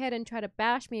go ahead and try to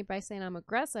bash me by saying I'm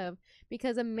aggressive,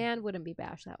 because a man wouldn't be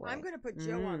bashed that way. I'm gonna put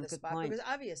Joe on the spot because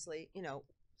obviously,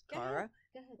 Cara,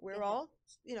 we're all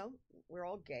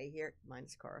gay here,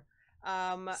 minus Cara.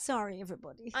 Sorry,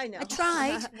 everybody. I know. I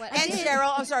tried. And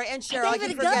Cheryl. I'm sorry. And Cheryl. I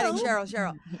keep forgetting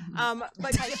Cheryl.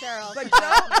 But hi, Cheryl. But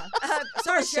Joe.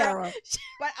 Sorry, Cheryl.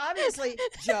 But obviously,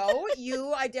 Joe,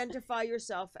 you identify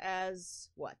yourself as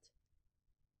what?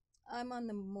 I'm on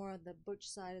the the butch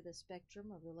side of the spectrum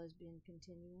of the lesbian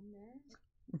continuum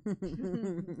there.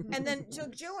 And then, so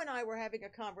Joe and I were having a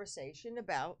conversation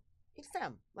about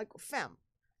femme.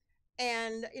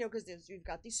 And, because you've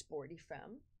got these sporty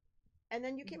femme. And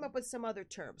then you came up with some other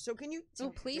terms. So can you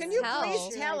please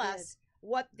tell us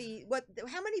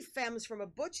how many femmes from a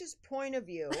butch's point of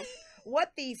view,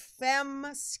 what the femme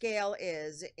scale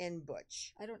is in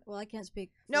butch? I can't speak.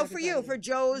 For you, for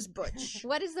Joe's butch.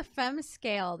 What is the femme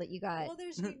scale that you got? Well,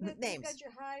 names. You've got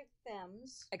your high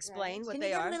femmes. Explain what Can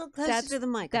they you are. get a little closer to the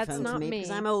microphone that's not to me,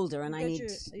 because I'm older and I need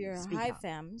your to speak high up.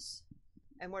 femmes.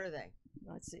 And what are they?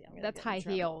 Let's see. That's high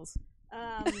heels.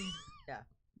 Yeah.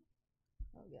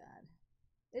 Oh God,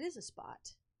 it is a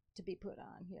spot to be put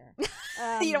on here.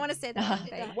 You don't want to say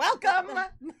that. Welcome.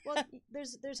 Well,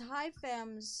 there's high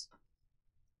femmes.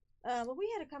 We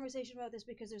had a conversation about this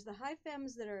because there's the high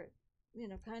femmes that are,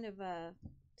 kind of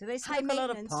do they smoke a lot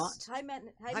of pot? High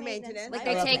maintenance. Like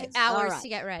they take hours to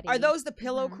get ready. Are those the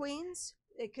pillow queens?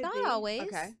 It could Not be. always.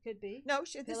 Okay. Could be. No,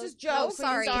 this is Joe. Oh,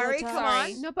 sorry. Come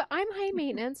on. No, but I'm high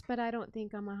maintenance, but I don't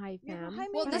think I'm a high femme.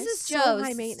 Well, this is So Joe's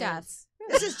high maintenance. stuff.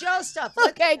 This is Joe's stuff.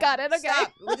 Okay, got it. Okay.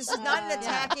 Stop. This is not an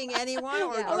attacking anyone.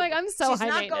 Or, I'm like, I'm so she's high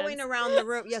not maintenance. going around the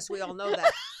room. Yes, we all know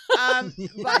that.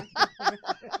 But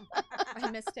I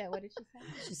missed it. What did she say?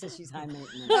 She says she's high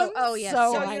maintenance. Oh yes.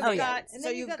 So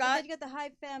you've got the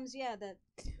high femmes. Yeah, the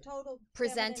total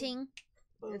presenting.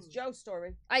 It's Joe's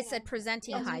story. I said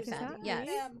presenting high femme. Yes.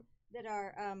 That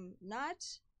are not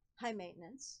high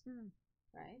maintenance,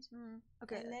 right?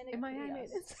 Okay. And then Am I high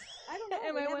maintenance? I don't know.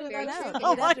 Am I one of those?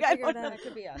 Oh my God, that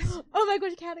could be us. Oh my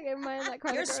gosh, Kathy, am I in that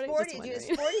category? You're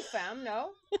sporty femme,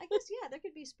 no? I guess there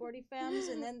could be sporty femmes,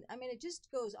 and then it just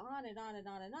goes on and on and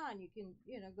on and on. You can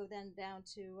go then down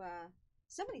to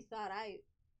somebody thought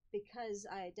because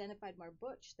I identified more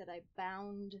butch that I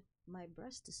bound my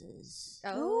breastises.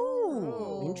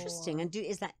 Oh, interesting. And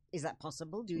is that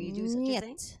possible? Do you do such a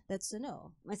thing? That's a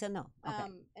no. I said no.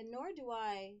 Okay. And nor do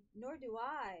I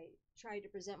try to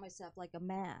present myself like a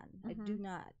man. I do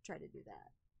not try to do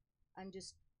that. I'm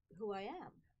just who I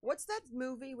am. What's that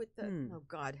movie with the? Oh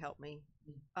God, help me.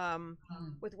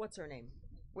 With what's her name?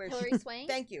 Where Hillary Swank?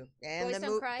 Thank you. And Boys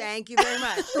Don't Cry? Thank you very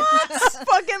much.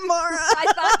 Fucking Mara. I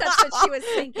thought that's what she was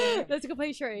thinking. That's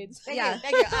complete charades. Thank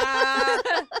you.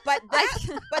 But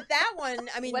that one,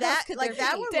 I mean, that one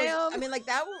was, I mean, like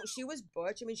that one, she was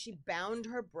butch. I mean, she bound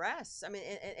her breasts. I mean,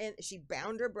 and she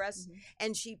bound her breasts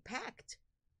and she packed.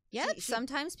 Yeah,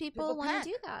 sometimes people want to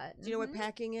do that. Do you know what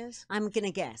packing is? I'm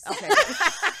gonna guess. Okay.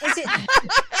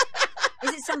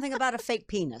 Is it something about a fake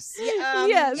penis?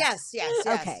 Yes. Yes.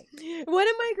 Okay. One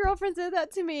of my girlfriends did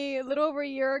that to me a little over a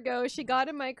year ago. She got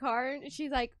in my car and she's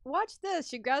like, "Watch this."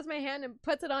 She grabs my hand and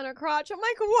puts it on her crotch. I'm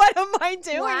like, "What am I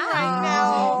doing right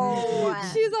now?"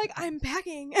 She's like, "I'm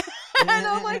packing," and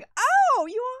I'm like, "Oh,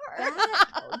 you are."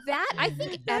 That I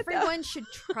think everyone should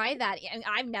try that. And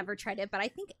I've never tried it, but I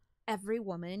think every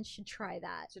woman should try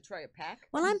that. To try a pack?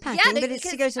 Well, I'm packing, but it's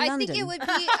to go to London. I think it would be.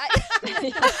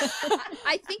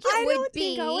 I think it would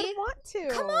be. I would want to.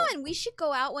 Come on, we should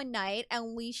go out one night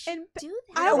and we should do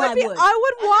that. I would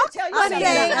walk.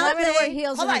 Let me wear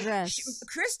heels and a dress.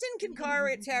 Kristen can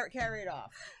carry it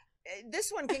off.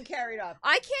 This one can carry it off.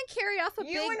 I can't carry off a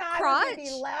big crotch. You and I would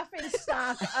be laughing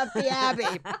stock of the Abbey,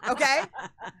 okay?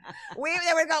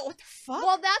 They would go, what the fuck?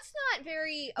 Well, that's not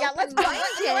very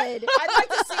open-minded. I'd like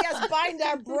to see us bind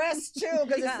our breasts, too,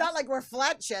 because it's not like we're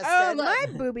flat-chested. Oh, my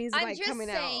boobies might coming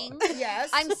saying, out.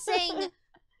 Yes. I'm saying...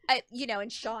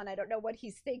 and Sean, I don't know what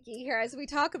he's thinking here as we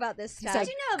talk about this stuff. Like,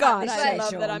 God, I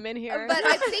love that I'm in here. But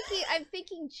I'm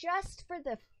thinking just for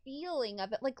the feeling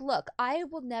of it. Like, look, I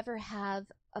will never have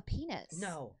a penis.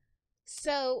 No.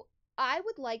 So I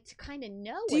would like to kind of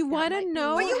know. Do you want to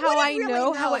know how I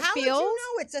know how it feels? How would you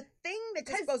know? It's a thing that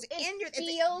just goes in your.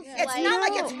 It's like not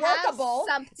like it's workable.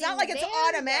 It's not like it's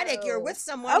automatic. Though. You're with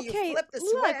someone. Okay, you flip the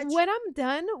switch. Look, when I'm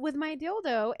done with my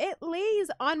dildo, it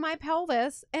lays on my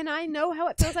pelvis, and I know how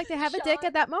it feels like to have a dick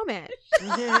at that moment. I'm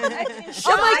like,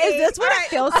 is this what it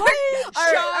feels like?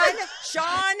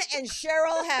 Sean and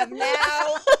Cheryl have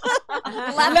now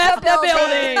left the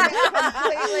building.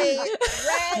 Completely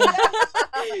red.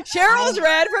 Cheryl's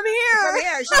red from here. From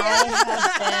here, she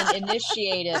has been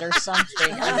initiated or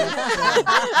something.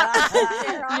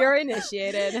 You're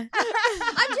initiated.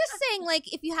 I'm just saying,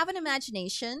 like, if you have an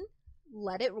imagination,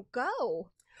 let it go.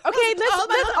 Okay,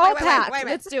 let's all pack.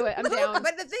 Let's do it. I'm down.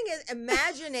 But the thing is,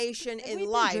 imagination in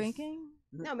life. Drinking?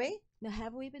 No, me? No,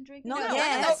 have we been drinking? No,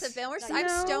 yes. I'm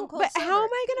stone cold But sober. how am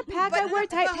I going to pack? I wear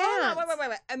tight pants.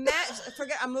 Wait.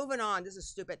 Forget. I'm moving on. This is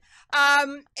stupid.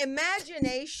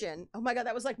 Imagination. Oh my God,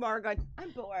 that was like Mara going, I'm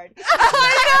bored.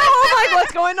 I know. Like,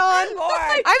 what's going on? I'm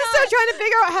bored. I'm still trying to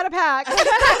figure out how to pack. But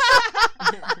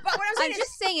what I'm saying I'm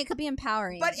just saying it could be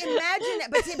empowering. But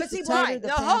imagine. But see why?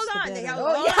 No, hold on.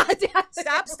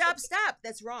 Stop.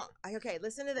 That's wrong. Okay,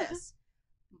 listen to this.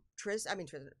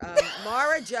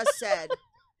 Mara just said.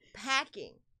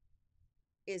 Packing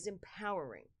is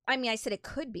empowering. I mean, I said it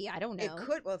could be. I don't know. It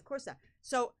could. Well, of course not.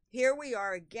 So here we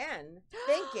are again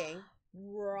thinking.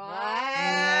 That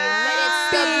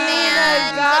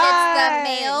it's the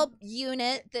male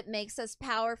unit that makes us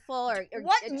powerful. Or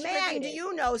what man do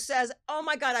you know says, "Oh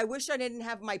my God, I wish I didn't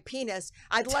have my penis.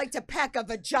 I'd like to pack a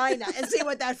vagina and see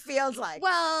what that feels like."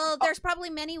 Well, there's probably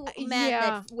many men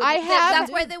yeah.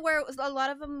 that's why they wear. A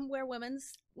lot of them wear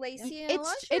women's lacy and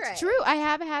lingerie. It's true. I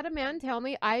have had a man tell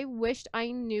me, "I wished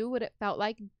I knew what it felt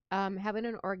like having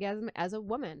an orgasm as a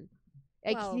woman."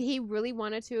 Like, he really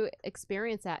wanted to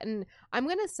experience that. And I'm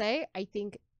going to say, I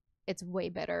think it's way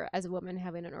better as a woman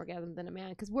having an orgasm than a man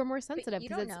because we're more sensitive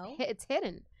because it's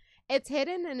hidden. It's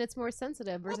hidden and it's more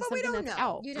sensitive versus something that's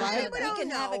out. You don't know. We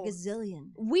can have a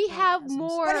gazillion. We have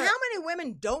more. But how many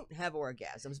women don't have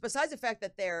orgasms besides the fact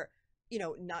that they're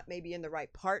not maybe in the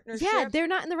right partnership? Yeah, they're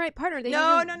not in the right partner.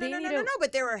 No.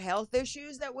 But there are health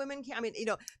issues that women can. I mean,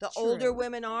 the older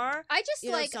women are. I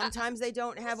just sometimes they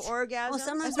don't have orgasms. Well,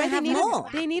 sometimes they have more.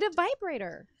 They need a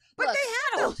vibrator. But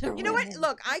they have to. You know what?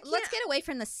 Look, I can't. Let's get away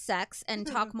from the sex and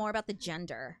talk more about the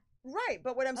gender. Right,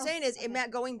 but what I'm saying is,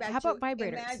 going back to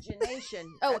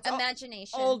imagination.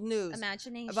 Imagination. Old news.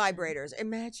 Imagination. Vibrators.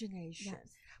 Imagination.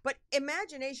 Yes. But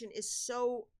imagination is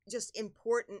so just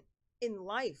important in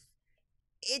life.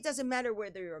 It doesn't matter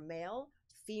whether you're a male,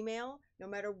 female, no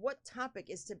matter what topic,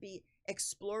 is to be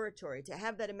exploratory, to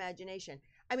have that imagination.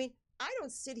 I mean, I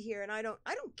don't sit here and I don't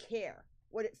care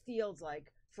what it feels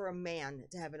like for a man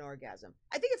to have an orgasm.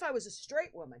 I think if I was a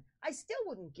straight woman, I still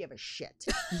wouldn't give a shit.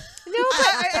 No,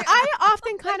 but I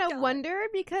often kind of wonder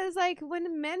because, like,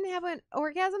 when men have an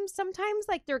orgasm, sometimes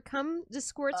like their cum just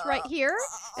squirts right here,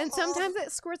 and sometimes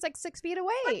it squirts like 6 feet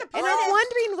away. And I'm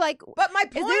wondering, like, but my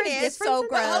point is so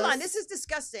gross. Hold on, this is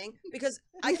disgusting because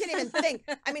I can't even think.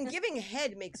 I mean, giving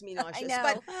head makes me nauseous.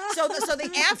 But so the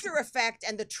after effect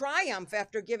and the triumph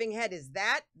after giving head is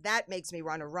that makes me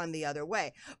want to run the other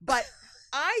way. But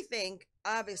I think,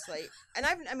 obviously, and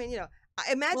I mean, you know,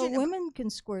 imagine women can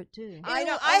squirt too. I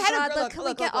know. I had a girl. Can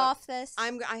we get off this? I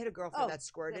had a girlfriend that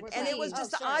squirted, and it was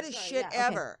just the oddest shit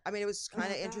ever. I mean, it was kind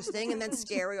of interesting and then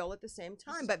scary all at the same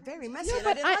time, but very messy. And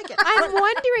I didn't like it. I'm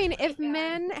wondering if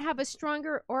men have a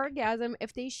stronger orgasm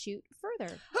if they shoot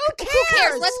further. Who cares? Who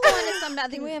cares? Let's go into something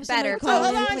better.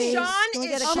 Hold on, Sean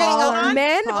is shaking.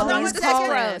 Men, hold on one please call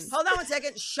second. in. Hold on one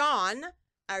second, Sean.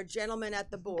 Our gentleman at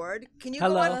the board. Can you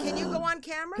go on? Can you go on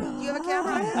camera? Do you have a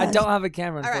camera? I don't have a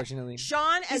camera, All right. unfortunately.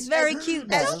 Sean, he's very cute.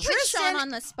 Don't put Sean on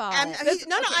the spot.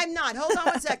 No, I'm not. Hold on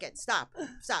one second. Stop.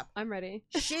 I'm ready.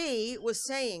 She was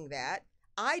saying that.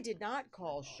 I did not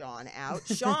call Sean out.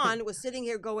 Sean was sitting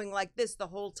here going like this the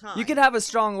whole time. You could have a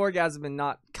strong orgasm and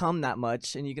not come that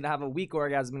much, and you can have a weak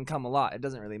orgasm and come a lot. It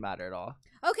doesn't really matter at all.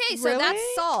 Okay, so that's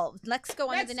solved. Let's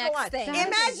go on to the next thing.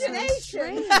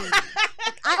 Imagination.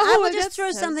 I will just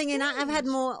throw something in. I've had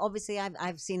more. Obviously,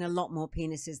 I've seen a lot more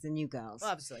penises than you girls.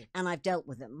 Obviously, and I've dealt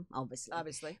with them.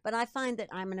 Obviously. But I find that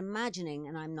I'm imagining,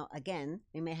 and I'm not. Again,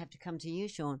 we may have to come to you,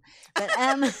 Sean. But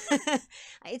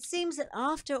it seems that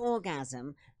after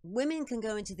orgasm, women can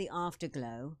go into the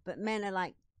afterglow, but men are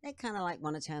like they kind of like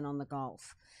want to turn on the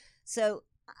golf. So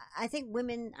I think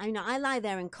women. I lie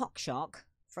there in cock shock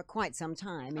for quite some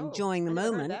time, enjoying the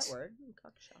moment. Heard that word.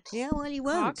 Cock shock. Yeah, well, you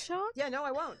won't. Cock shock? Yeah, no,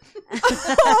 I won't.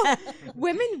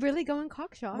 Women really go in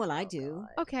cock shock? Well, I do.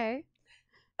 God. Okay.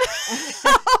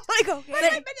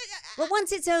 But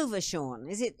once it's over, Sean,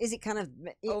 is it kind of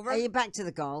over? Are you back to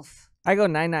the golf? I go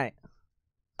night-night.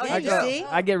 Oh,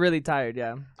 I get really tired,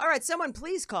 yeah. All right, someone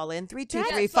please call in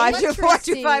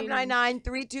 323-524-2599,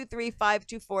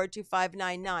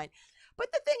 323-524-2599.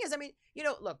 But the thing is, I mean, you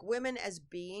know, look, women as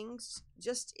beings,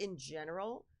 just in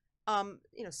general,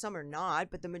 you know, some are not,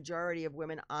 but the majority of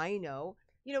women I know,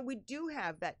 you know, we do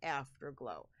have that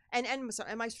afterglow. And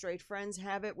my straight friends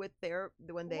have it with when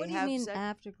they have sex. What do you mean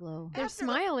afterglow? They're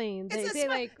smiling. They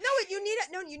like you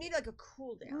need like a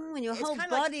cool down. And your whole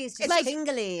body is just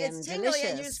tingly and delicious.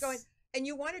 And you're just going, and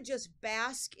you want to just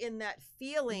bask in that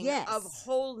feeling of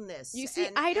wholeness. You see,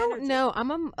 I don't know.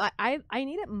 I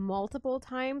need it multiple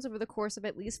times over the course of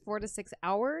at least 4 to 6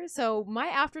 hours. So my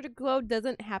afterglow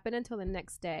doesn't happen until the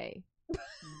next day.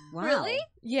 Wow. Really?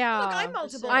 Yeah. Look,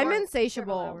 I'm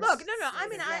insatiable. Look, no. I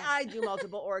mean, I do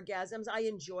multiple orgasms. I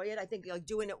enjoy it. I think like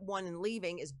doing it one and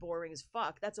leaving is boring as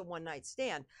fuck. That's a one night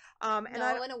stand. And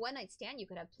in a one night stand, you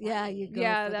could have.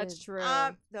 That's true.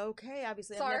 Okay,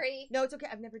 obviously. Sorry. No, it's okay.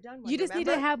 I've never done one. You just need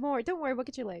to have more. Don't worry, we'll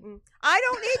get you laid. I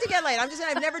don't need to get laid. I'm just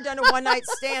saying I've never done a one night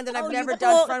stand, and I've never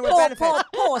done friend with benefits.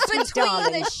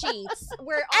 Between the sheets,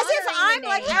 we're as if I'm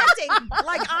like acting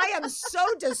like I am so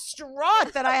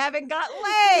distraught that I haven't got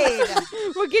laid.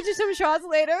 We'll get you some shots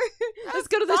later. Let's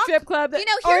go to the strip club. You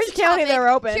know, Orange County, they're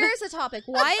open. Here's the topic.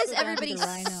 Why is everybody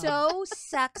so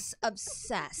sex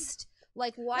obsessed?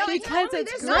 Like, why? Because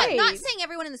it's great. Not saying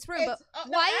everyone in this room, but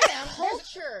why is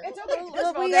culture? It's okay.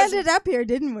 Well, we ended up here,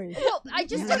 didn't we? Well, I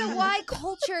just don't know why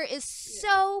culture is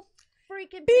so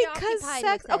freaking because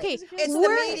sex. Okay, it's the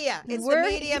media. It's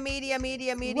the media.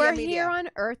 We're here on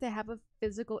Earth to have a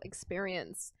physical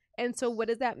experience. And so what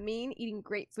does that mean? Eating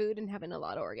great food and having a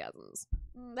lot of orgasms.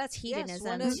 That's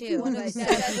hedonism too. One of the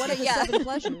 7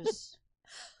 pleasures.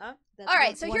 Huh? All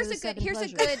right, so here's a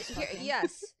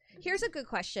good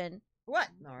question. What?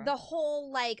 Nora? The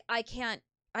whole like I can't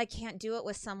do it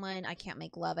with someone. I can't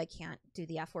make love. I can't do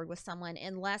the F word with someone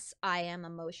unless I am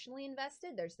emotionally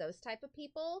invested. There's those type of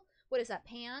people. What is that?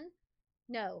 Pan?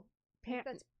 No.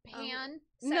 That's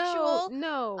pansexual.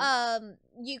 No.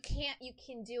 You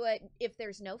can do it if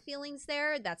there's no feelings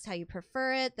there. That's how you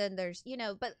prefer it. Then there's,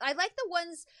 but I like the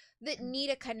ones that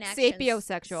need a connection.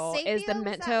 Sapiosexual is the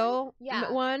mental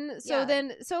one. So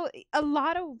so a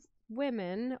lot of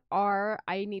women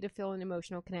I need to feel an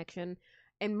emotional connection.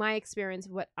 In my experience,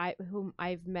 whom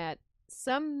I've met,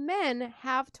 some men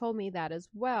have told me that as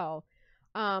well.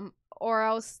 Or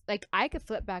else, like, I could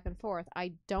flip back and forth.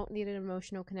 I don't need an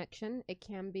emotional connection. It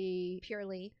can be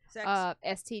purely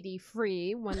STD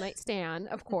free, one night stand.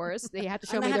 Of course, they have to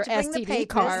show And I me have their to bring the STD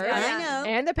papers. card I know.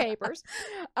 and the papers.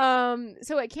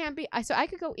 So it can't be. So I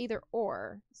could go either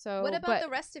or. So what about the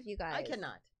rest of you guys? I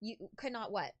cannot. You could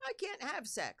not what? I can't have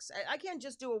sex. I can't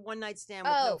just do a one night stand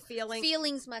with no feeling.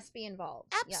 Feelings must be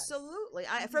involved. Absolutely.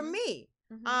 Yes. For me.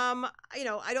 Mm-hmm. You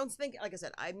know, I don't think, like I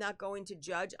said, I'm not going to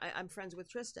judge. I'm friends with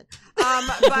Tristan. But I'm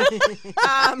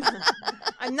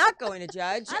not going to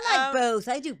judge. I like both.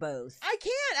 I do both. I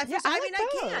can't. Yeah, I mean, I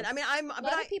can. I mean, a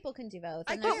lot of people can do both.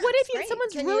 But what if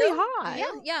someone's really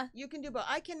hot? Yeah. You can do both.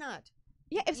 I cannot.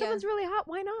 Yeah, if someone's really hot,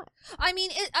 why not? I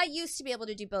mean, I used to be able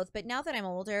to do both, but now that I'm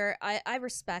older, I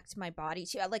respect my body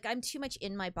too. Like, I'm too much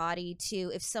in my body to,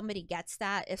 if somebody gets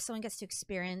that, if someone gets to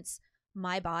experience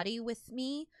my body with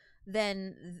me,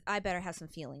 then I better have some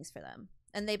feelings for them,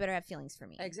 and they better have feelings for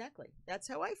me. Exactly. That's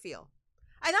how I feel.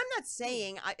 And I'm not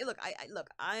saying, I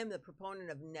am the proponent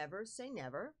of never say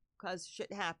never, because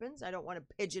shit happens. I don't want to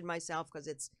pigeon myself because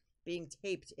it's being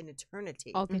taped in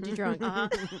eternity. I'll get you drunk. But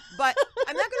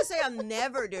I'm not going to say I'll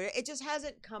never do it. It just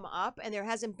hasn't come up, and there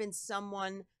hasn't been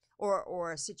someone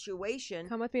or a situation.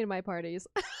 Come with me to my parties.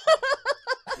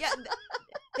 Yeah,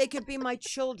 they could be my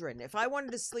children. If I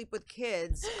wanted to sleep with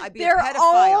kids, I'd be They're a pedophile.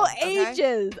 all okay?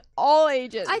 ages. All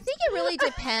ages. I think it really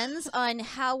depends on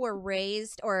how we're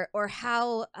raised, or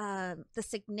how the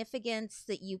significance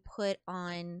that you put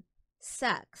on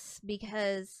sex,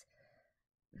 because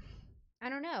I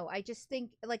don't know. I just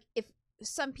think, like, if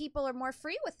some people are more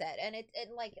free with it, and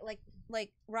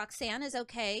like Roxanne is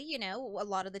okay, you know, a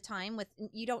lot of the time with,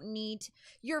 you don't need,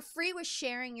 you're free with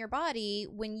sharing your body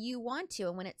when you want to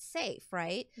and when it's safe,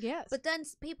 right? Yes. But then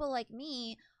people like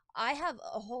me, I have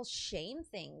a whole shame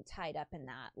thing tied up in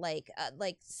that. Like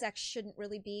sex shouldn't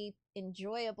really be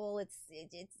enjoyable. It's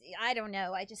I don't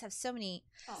know. I just have so many.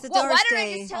 Well, why don't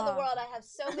I just tell the world I have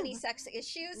so many sex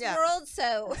issues, world?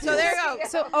 So there you go.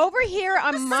 So over here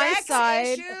on my sex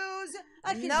side, issues,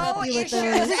 no issues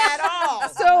at all.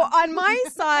 So on my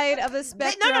side of the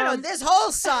spectrum, no, this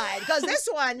whole side, because this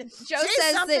one, Joe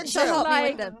says that she'll help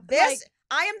me with them. This.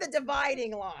 I am the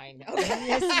dividing line. Okay.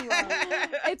 Yes, you are.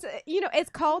 It's, you know, it's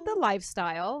called the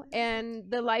lifestyle, and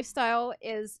the lifestyle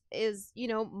is you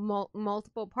know,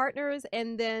 multiple partners,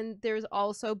 and then there's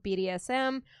also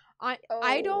BDSM.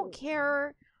 I don't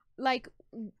care, like,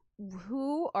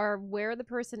 who or where the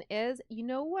person is. You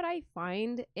know what I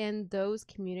find in those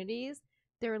communities?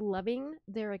 They're loving,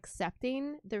 they're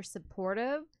accepting, they're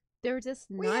supportive. They're just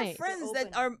we nice. have friends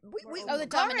that are the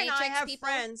Cara and I dominatrix have people?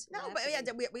 friends. No, but yeah,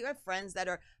 we have friends that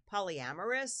are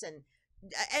polyamorous, and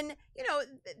you know,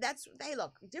 that's, hey,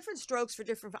 look, different strokes for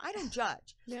different. I don't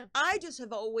judge. Yeah. I just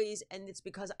have always, and it's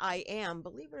because I am,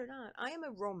 believe it or not, I am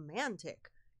a romantic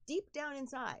deep down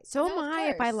inside. So am I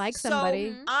if I like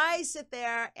somebody. So I sit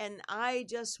there and I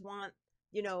just want,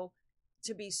 you know,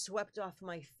 to be swept off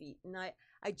my feet, and I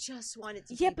just want it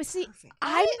to be but see, perfect.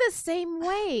 I'm the same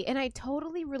way, and I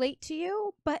totally relate to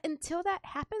you. But until that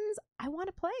happens, I want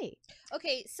to play.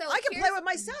 Okay, so I can play with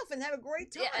myself and have a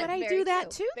great time. But I do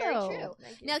that too, though. Very true.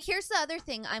 Now, here's the other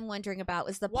thing I'm wondering about: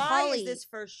 is the why is this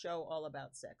first show all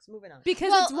about sex? Moving on.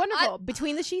 Because it's wonderful.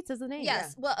 Between the Sheets is the name.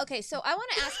 Yes. Yeah. Well, okay. So I want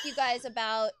to ask you guys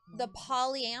about the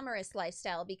polyamorous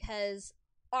lifestyle, because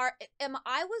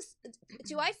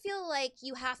do I feel like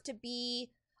you have to be?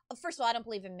 First of all, I don't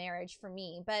believe in marriage for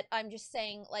me, but I'm just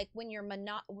saying, like, when you're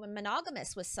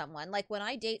monogamous with someone, like when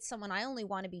I date someone, I only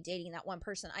want to be dating that one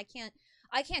person. I can't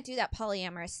do that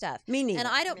polyamorous stuff. Me neither. And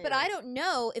I don't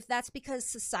know if that's because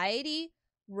society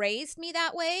raised me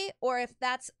that way, or if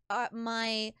that's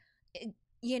my,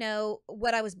 you know,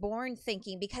 what I was born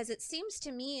thinking, because it seems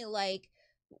to me like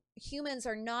humans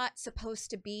are not supposed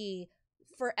to be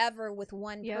forever with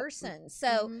one person.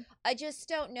 So I just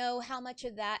don't know how much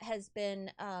of that has been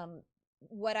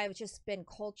what I've just been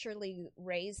culturally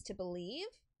raised to believe.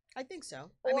 I think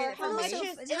so. Or I mean, how much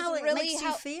is how it really makes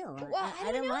you feel. Well,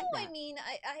 I don't know. like that. I mean,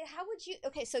 how would you?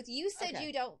 Okay, so you said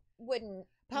you wouldn't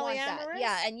polyamorous. Want that.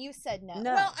 Yeah, and you said no.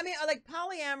 Well, I mean, like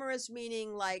polyamorous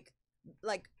meaning like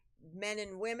men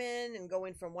and women and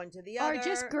going from one to the other, or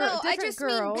just no, I just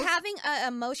mean having an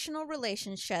emotional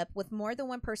relationship with more than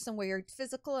one person, where you're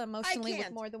physical and emotionally with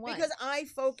more than one. Because I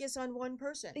focus on one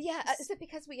person. Yeah, is it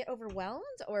because we get overwhelmed,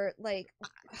 or like?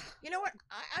 You know what?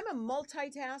 I'm a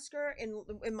multitasker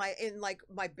in my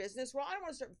business world. I don't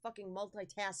want to start fucking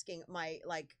multitasking my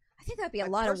I think that'd be a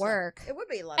lot of work. It would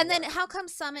be a lot. And of then, work. how come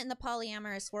some in the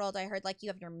polyamorous world? I heard like you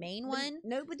have your main one.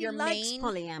 Nobody likes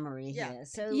polyamory here.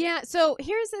 So So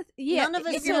here's the none of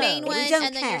us. If your main one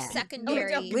and then your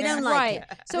secondary. We don't like it.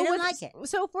 So we don't like it.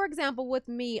 So for example, with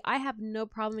me, I have no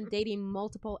problem in dating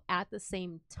multiple at the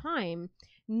same time.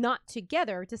 Not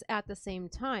together, just at the same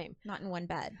time. Not in one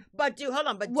bed. But hold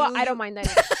on. But I don't mind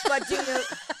that. But do you?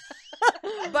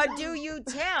 But do you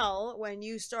tell when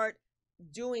you start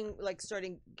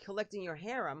starting collecting your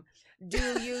harem?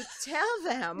 Do you tell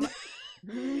them?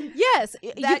 Yes,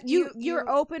 that you're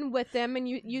open with them, and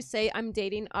you say I'm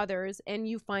dating others, and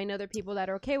you find other people that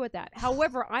are okay with that.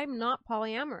 However, I'm not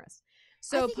polyamorous.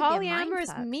 So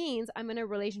polyamorous means I'm in a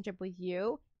relationship with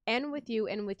you. And with you,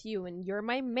 and with you, and you're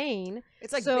my main.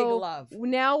 It's like big love.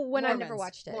 Now, when I've never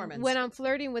watched it. When I'm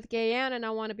flirting with Gayanne and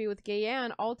I want to be with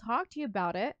Gayanne, I'll talk to you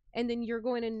about it, and then you're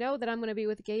going to know that I'm going to be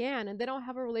with Gayanne, and then I'll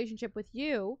have a relationship with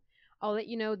you. I'll let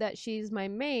you know that she's my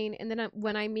main, and then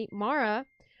when I meet Mara.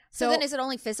 So then, is it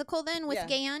only physical then with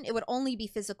Gayanne? It would only be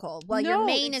physical. Well, your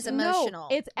main is emotional.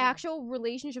 No, it's actual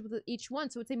relationship with each one,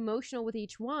 so it's emotional with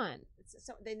each one.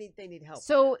 So they need help.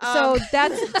 So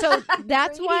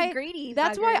that's why I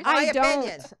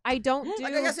don't do.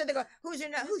 Like I guess they go, who's your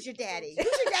daddy?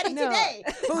 Who's your daddy today?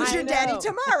 Who's your daddy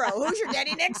tomorrow? Who's your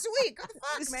daddy next week? What the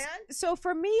fuck, man? So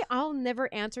for me, I'll never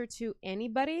answer to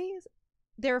anybody.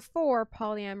 Therefore,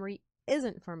 polyamory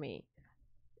isn't for me.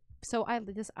 So I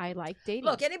like dating.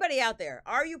 Look, anybody out there,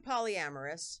 are you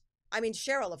polyamorous? I mean,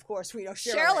 Cheryl, of course. We know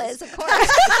Cheryl is, of course.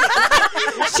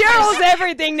 Cheryl's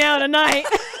everything now tonight.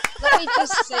 Let me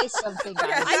just say something,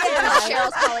 guys. I know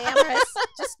Cheryl's polyamorous.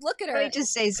 Just look at her. Let me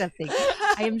just say something.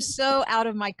 I am so out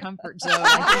of my comfort zone.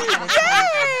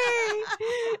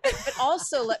 But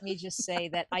also, let me just say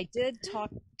that I did talk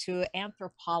to an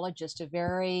anthropologist, a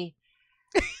very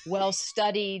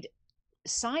well-studied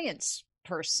science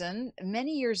person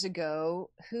many years ago,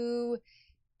 who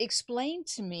explained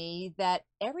to me that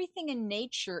everything in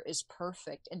nature is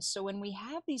perfect. And so when we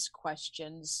have these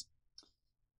questions,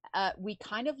 we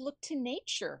kind of look to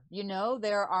nature. You know,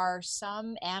 there are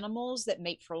some animals that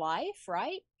mate for life,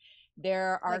 right?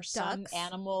 There are like some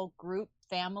animal group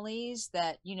families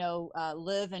that,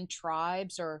 live in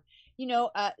tribes, or,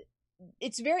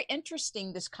 it's very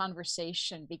interesting, this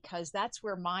conversation, because that's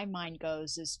where my mind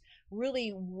goes, is really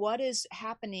what is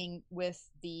happening with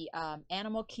the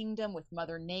animal kingdom, with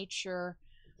Mother Nature.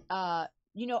 I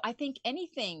think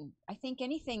anything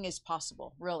is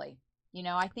possible, really.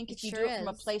 I think if you do it from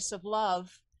a place of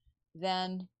love,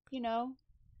 then,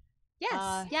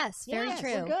 Yes, very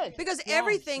true. Good. Because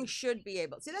everything should be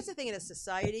able. See, that's the thing in a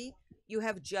society. You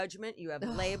have judgment, you have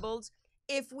labels.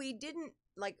 If we didn't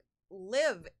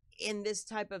live in this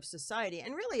type of society,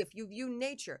 and really, if you view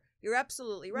nature, you're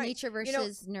absolutely right. Nature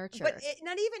versus nurture. But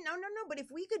not even no. But if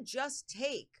we could just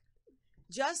take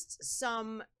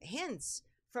some hints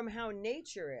from how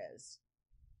nature is.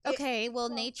 Okay,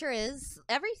 nature is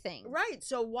everything. Right.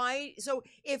 So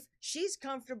if she's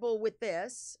comfortable with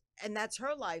this and that's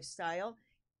her lifestyle,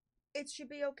 it should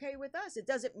be okay with us. It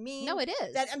doesn't mean it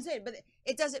is. That I'm saying, but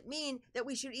it doesn't mean that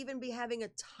we should even be having a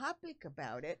topic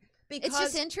about it. Because it's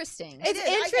just interesting. It's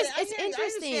interesting. I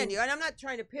understand you, and I'm not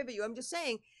trying to pivot you. I'm just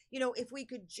saying, if we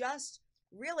could just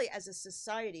really, as a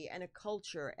society and a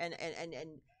culture, and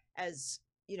as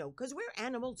because we're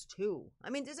animals too. I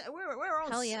mean, we're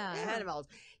all animals.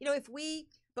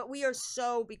 But we are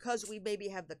so, because we maybe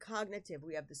have the cognitive,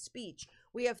 we have the speech,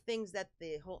 we have things that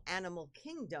the whole animal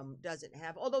kingdom doesn't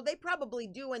have, although they probably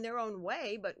do in their own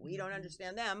way, but we don't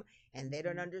understand them and they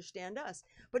don't understand us.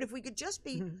 But if we could just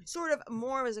be sort of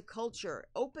more as a culture,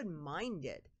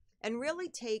 open-minded, and really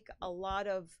take a lot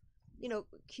of,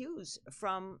 cues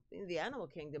from the animal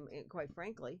kingdom, quite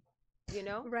frankly.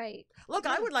 Right. Look,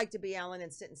 I would like to be Ellen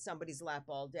and sit in somebody's lap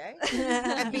all day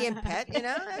and be a pet.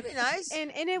 That'd be nice.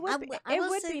 And it would be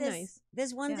nice.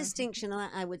 There's one distinction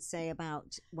I would say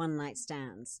about one night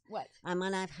stands. What? I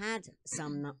mean, I've had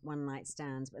some one night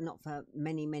stands, but not for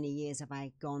many, many years have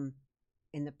I gone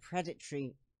in the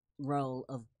predatory role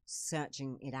of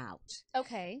searching it out.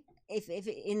 Okay. If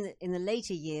in the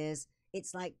later years,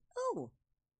 it's like, oh,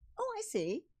 I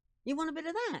see. You want a bit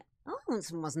of that? Oh, I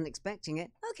wasn't expecting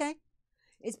it. Okay.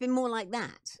 It's been more like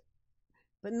that,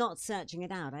 but not searching it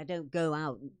out. I don't go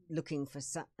out looking for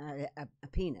a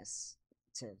penis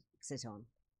to sit on.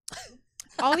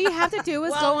 All you have to do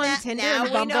is go on Tinder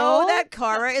and Bumble. We know that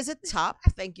Cara is a top.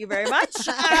 Thank you very much.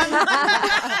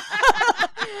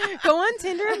 Go on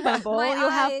Tinder and Bumble.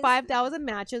 You'll have 5,000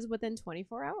 matches within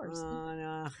 24 hours. Oh,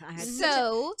 no. I had such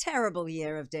a terrible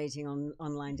year of dating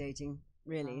online dating.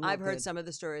 Really, I've heard some of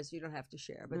the stories. You don't have to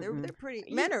share, but they're pretty.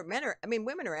 Men are. I mean,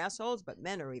 women are assholes, but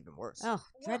men are even worse. Oh,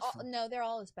 dreadful. No, they're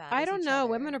all as bad. I as don't each know.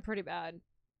 other. Women are pretty bad.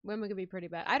 Women can be pretty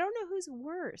bad. I don't know who's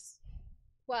worse.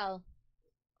 Well,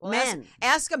 men.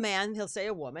 Ask a man, he'll say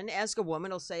a woman. Ask a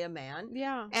woman, he'll say a man.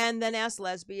 Yeah. And then ask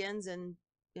lesbians, and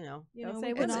they'll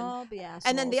say we can all be assholes.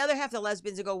 And then the other half of the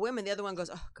lesbians will go women. The other one goes,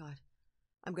 oh God,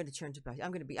 I'm going to turn to.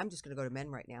 I'm just going to go to men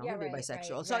right now. I'm going to be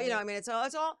bisexual. Right, so I mean, it's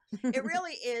all. It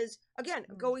really is. Again,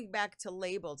 going back to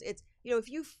labels, it's if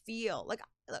you feel like,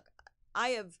 look, I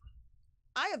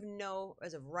have no,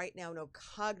 as of right now, no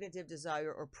cognitive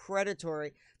desire or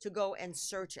predatory to go and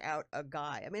search out a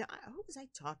guy. I mean, who was I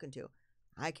talking to?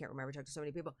 I can't remember. I talked to so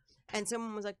many people, and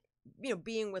someone was like,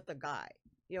 being with a guy.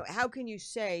 How can you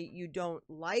say you don't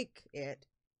like it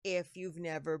if you've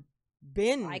never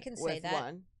been? I can with say that.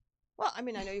 One? Well, I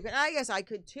mean, I know you can. I guess I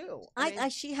could too.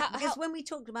 Because when we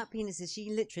talked about penises,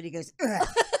 she literally goes.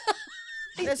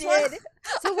 This did.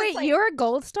 So wait, you're a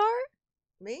gold star?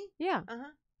 Me? Yeah.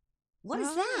 What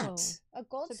is that? A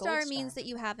gold star means that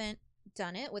you haven't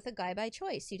done it with a guy by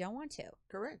choice. You don't want to.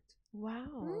 Correct. Wow.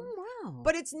 Wow.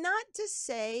 But it's not to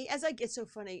say, as I get so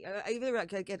funny, either I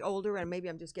get older and maybe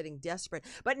I'm just getting desperate.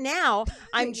 But now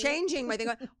I'm changing my thing.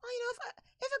 Well,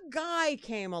 if a guy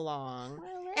came along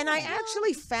and I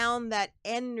actually found that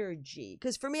energy,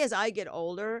 because for me, as I get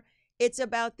older, it's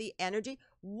about the energy.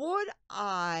 Would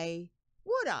I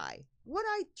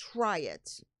try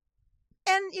it?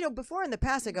 And, before in the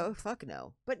past, I go, oh, fuck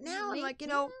no. But now I'm like,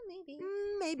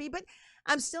 maybe, but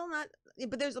I'm still not.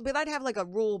 But I'd have like a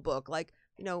rule book, like,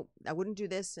 I wouldn't do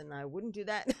this and I wouldn't do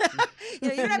that. You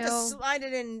don't have to slide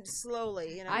it in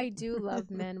slowly. I do love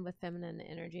men with feminine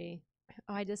energy.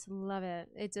 Oh, I just love it.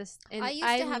 It just. I used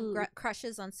to have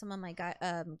crushes on some of my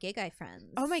gay guy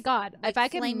friends. Oh my God! Like if I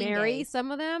could marry gay.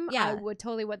 Some of them, I would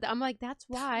totally. I'm like, that's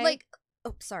why. Like,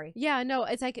 oh, sorry. Yeah, no,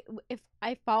 it's like if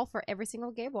I fall for every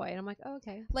single gay boy, and I'm like, oh,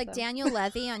 okay. Like Daniel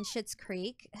Levy on Schitt's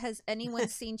Creek. Has anyone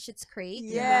seen Schitt's Creek?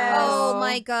 Yes. Oh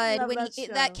my God! Love When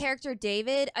that character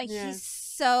David, he's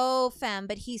so femme,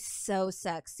 but he's so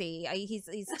sexy.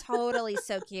 He's totally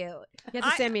so cute. You have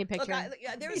to send me a picture.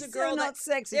 Look, there was a girl not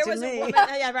sexy. There to was me. a woman.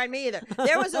 Yeah, right. Me either.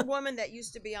 There was a woman that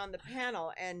used to be on the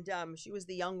panel, and she was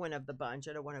the young one of the bunch.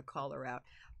 I don't want to call her out,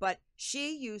 but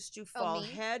she used to fall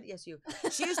head. Yes, you.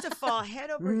 She used to fall head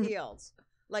over heels,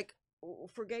 like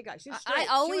for gay guys. She was straight.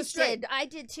 I always did. I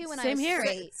did too when I was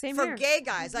straight. Same for here. gay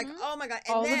guys. Like, oh my God!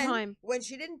 And all then the time. When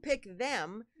she didn't pick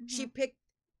them, she picked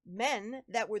men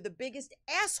that were the biggest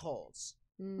assholes.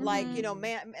 Like,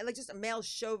 man, like just a male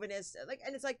chauvinist. Like,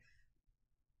 and it's like,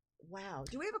 wow.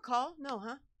 Do we have a call? No,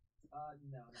 huh?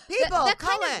 No. People,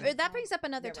 call in. That brings up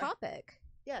another topic.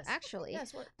 Yes. Actually,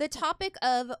 yes. What? The topic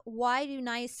of why do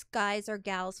nice guys or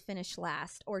gals finish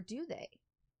last, or do they?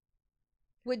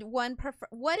 Would one prefer?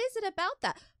 What is it about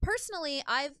that? Personally,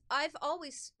 I've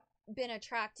always been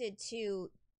attracted to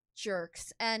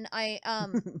jerks, and I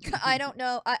don't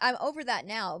know. I'm over that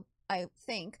now, I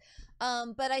think.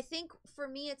 But I think for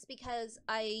me, it's because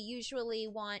I usually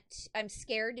I'm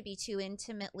scared to be too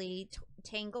intimately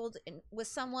tangled with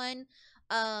someone.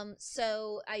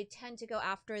 So I tend to go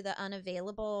after the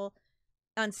unavailable.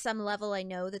 On some level, I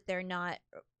know that they're not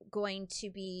going to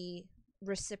be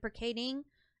reciprocating,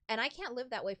 and I can't live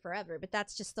that way forever. But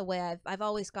that's just the way I've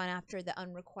always gone after the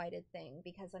unrequited thing,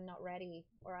 because I'm not ready,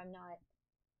 or I'm not.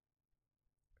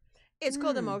 It's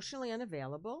called emotionally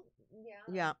unavailable.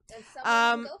 Yeah. And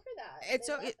some women go for that. It's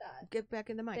get back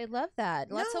in the mic. They love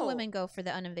that. Lots of women go for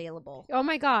the unavailable. Oh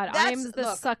my God, I'm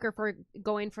the sucker for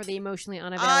going for the emotionally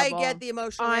unavailable. I get the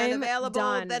emotionally unavailable,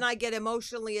 done. Then I get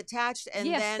emotionally attached, and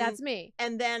then that's me.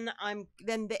 And then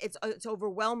it's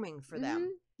overwhelming for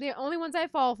them. The only ones I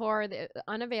fall for are the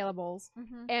unavailables,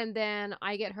 and then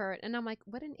I get hurt, and I'm like,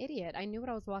 what an idiot! I knew what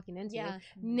I was walking into. Yeah.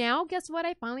 Now, guess what?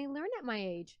 I finally learned at my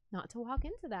age not to walk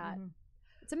into that.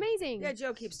 It's amazing. Yeah,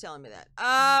 Joe keeps telling me that.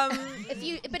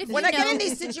 If when I get in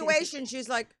these situations, she's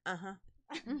like,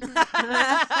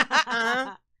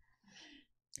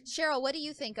 Cheryl, what do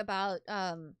you think about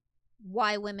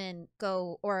why women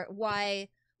go, or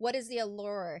what is the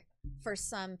allure for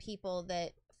some people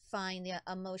that find the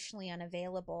emotionally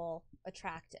unavailable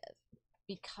attractive?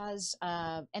 Because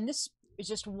and this is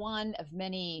just one of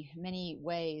many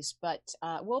ways, but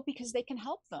because they can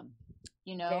help them.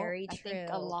 Very true. I think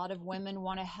a lot of women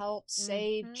want to help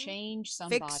save, change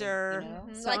somebody. Fixer.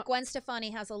 So, like Gwen Stefani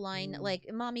has a line like,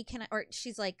 "Mommy, can I?" Or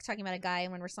she's like talking about a guy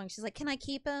in one of her songs. She's like, "Can I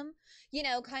keep him?"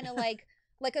 Kind of like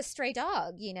a stray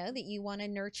dog. That you want to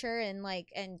nurture and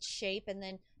shape. And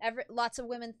then lots of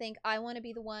women think, I want to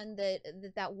be the one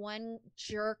that one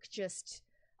jerk just.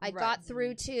 I got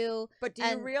through to. But do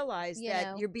you realize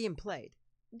that you're being played?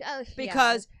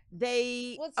 Because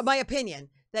my opinion,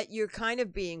 that you're kind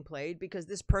of being played because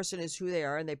this person is who they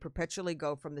are and they perpetually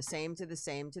go from the same to the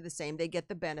same to the same. They get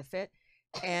the benefit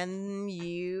and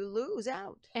you lose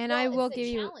out. And I will give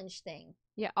you a challenge thing.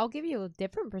 Yeah, I'll give you a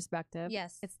different perspective.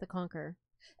 Yes. It's the conquer.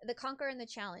 The conquer and the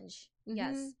challenge.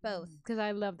 Yes, both. Because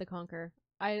I love the conquer.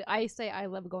 I say I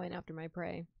love going after my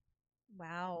prey.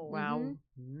 Wow. Wow.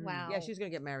 Wow. Yeah, she's going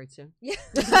to get married soon. Yeah.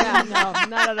 Yeah, no,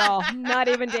 not at all. Not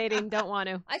even dating. Don't want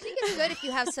to. I think it's good if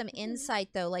you have some insight,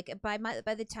 though. Like, by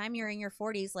the time you're in your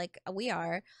 40s, like we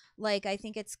are, like, I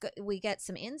think it's good. We get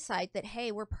some insight that,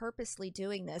 hey, we're purposely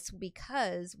doing this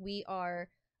because we are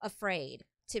afraid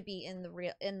to be in the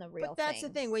real But that's the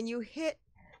thing. When you hit...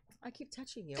 I keep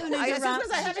touching you. No,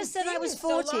 I just said I was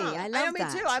 40. I love that.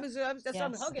 Me too. That's what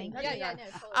I'm hugging. Yeah, no,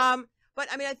 totally. But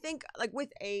I mean, I think like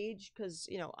with age, because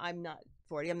I'm not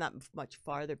 40. I'm not much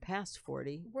farther past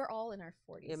 40. We're all in our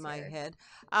 40s in my head.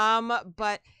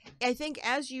 But I think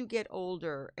as you get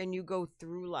older and you go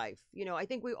through life, I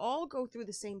think we all go through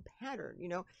the same pattern.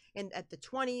 And at the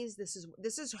 20s,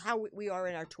 this is how we are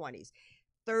in our 20s.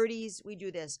 30s, we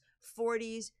do this.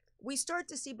 40s. We start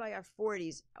to see by our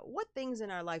 40s what things in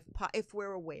our life, if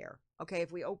we're aware, okay,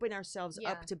 if we open ourselves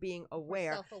up to being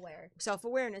aware,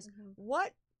 self-awareness,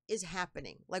 what is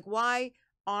happening? Like, why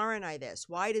aren't I this?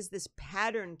 Why does this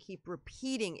pattern keep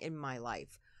repeating in my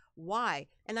life? Why?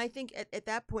 And I think at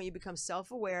that point you become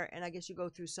self-aware, and I guess you go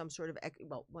through some sort of,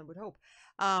 one would hope,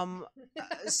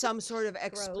 some sort of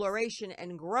exploration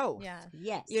and growth. Yeah.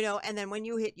 Yes. And then when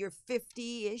you hit your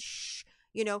 50-ish,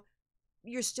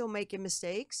 you're still making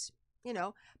mistakes,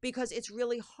 because it's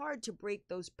really hard to break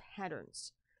those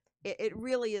patterns. It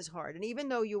really is hard. And even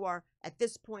though you are at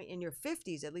this point in your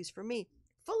 50s, at least for me,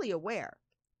 fully aware,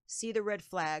 see the red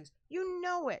flags,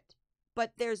 it,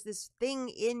 but there's this thing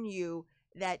in you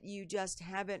that you just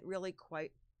haven't really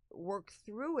quite worked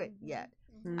through it yet.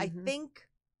 I think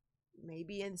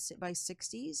maybe by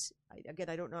 60s.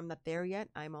 I don't know. I'm not there yet.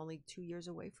 I'm only 2 years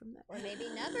away from that. Or maybe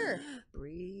never.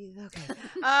 Breathe. Okay.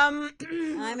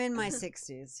 I'm in my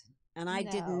 60s. And I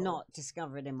did not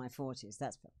discover it in my 40s.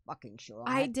 That's for fucking sure.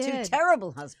 I had did. 2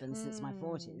 terrible husbands since my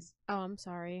 40s. Oh, I'm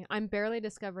sorry. I'm barely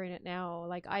discovering it now.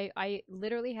 Like, I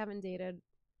literally haven't dated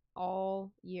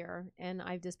all year. And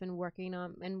I've just been working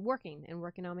on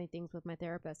my things with my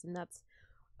therapist. And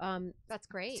that's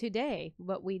great. Today,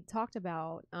 what we talked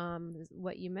about,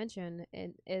 what you mentioned,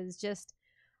 is just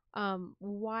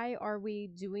why are we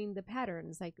doing the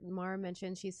patterns? Like Mara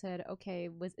mentioned, she said, okay,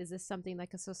 is this something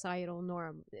like a societal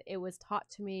norm? It was taught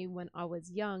to me when I was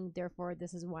young, therefore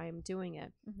this is why I'm doing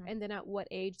it. And then at what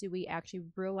age do we actually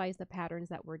realize the patterns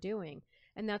that we're doing?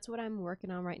 And that's what I'm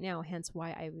working on right now, hence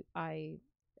why I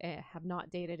have not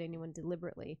dated anyone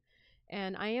deliberately.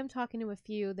 And I am talking to a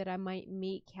few that I might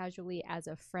meet casually as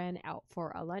a friend out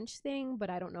for a lunch thing, but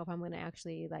I don't know if I'm going to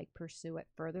actually like pursue it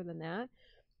further than that,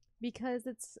 because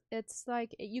it's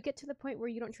like you get to the point where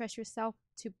you don't trust yourself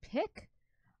to pick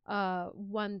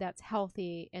one that's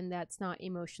healthy and that's not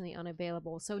emotionally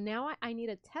unavailable. So now I need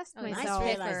to test myself.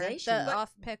 Nice realization. The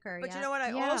off picker. But you know what?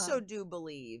 I also do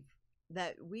believe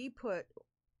that we put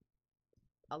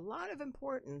a lot of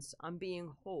importance on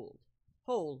being whole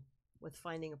with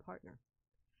finding a partner.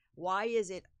 Why is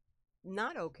it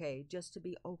not okay just to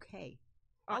be okay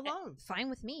alone? Fine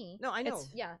with me. No, I know.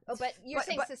 But you're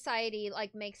saying society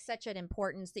like makes such an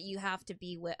importance that you have to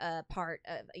be with a part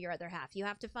of your other half. You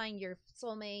have to find your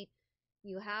soulmate.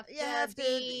 You have to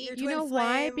be. You know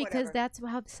why? Because that's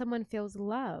how someone feels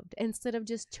loved, instead of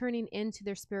just turning into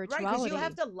their spirituality. Right, because you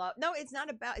have to love. No, it's not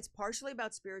about. It's partially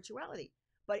about spirituality,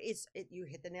 but you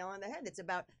hit the nail on the head. It's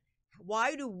about,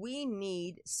 why do we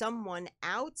need someone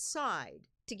outside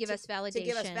to give us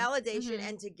validation,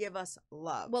 and to give us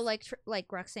love? Well, like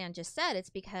Roxanne just said, it's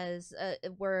because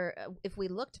if we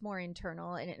looked more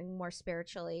internal and more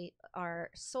spiritually, our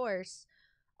source,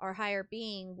 our higher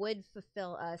being would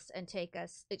fulfill us and take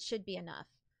us. It should be enough.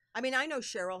 I mean, I know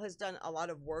Cheryl has done a lot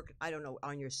of work, I don't know,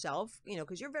 on yourself,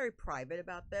 because you're very private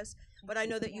about this, but I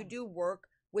know that you do work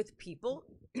with people,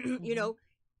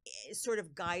 sort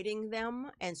of guiding them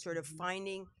and sort of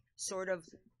finding sort of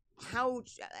how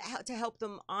to help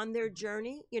them on their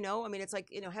journey. I mean, it's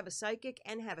like, have a psychic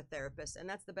and have a therapist, and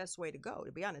that's the best way to go,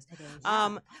 to be honest.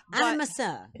 And a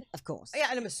masseur, of course. Yeah,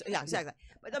 and a masseur. Yeah, exactly.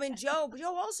 But I mean, Joe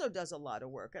also does a lot of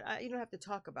work. You don't have to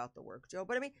talk about the work, Joe,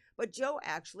 but Joe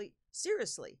actually,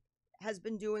 seriously, has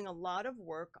been doing a lot of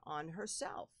work on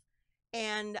herself,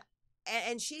 and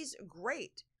she's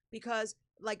great, because,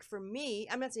 like, for me,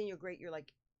 I'm not saying you're great, you're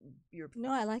like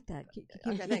No, I like that.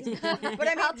 Okay, thanks. But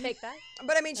I mean, I'll take that.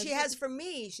 But I mean, she has, for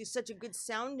me, she's such a good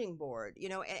sounding board, you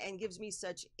know, and gives me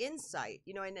such insight,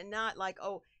 you know, and not like,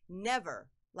 oh, never,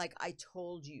 like I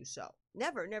told you so.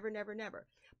 Never, never, never, never.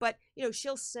 But, you know,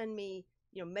 she'll send me,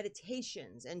 you know,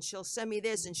 meditations, and she'll send me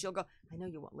this, and she'll go, I know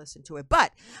you won't listen to it,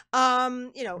 but,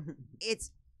 you know,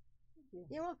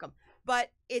 you're welcome.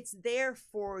 But it's there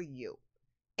for you.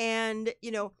 And,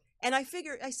 you know, and I say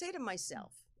to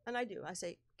myself, and I do, I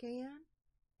say, Gaye,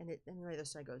 and the other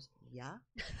side goes, yeah.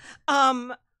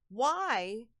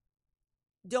 Why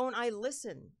don't I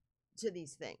listen to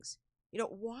these things? You know,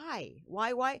 why?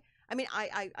 I mean,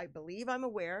 I believe I'm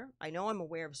aware. I know I'm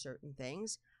aware of certain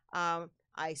things.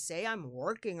 I say I'm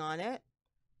working on it.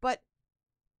 But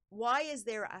why is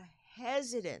there a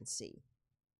hesitancy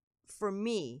for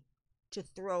me to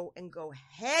throw and go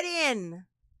head in?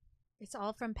 It's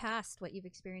all from past, what you've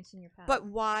experienced in your past. But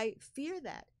why fear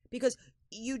that? Because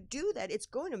you do that, it's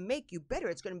going to make you better.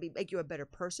 It's going to make you a better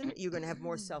person. You're going to have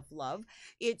more self-love.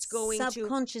 It's going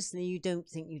subconsciously, you don't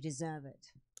think you deserve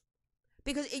it.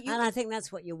 Because and I think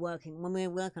that's what you're working. When we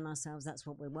work on ourselves, that's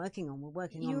what we're working on. We're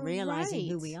working on realizing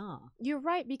who we are. You're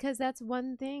right, because that's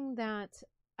one thing that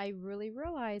I really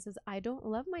realize is I don't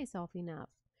love myself enough.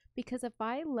 Because if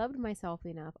I loved myself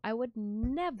enough, I would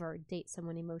never date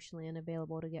someone emotionally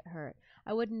unavailable to get hurt.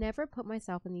 I would never put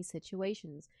myself in these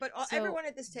situations. But everyone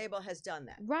at this table has done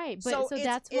that. Right. But so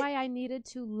that's why I needed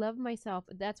to love myself.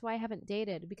 That's why I haven't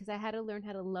dated, because I had to learn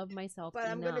how to love myself enough.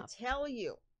 I'm going to tell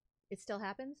you. It still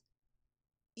happens?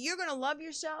 You're going to love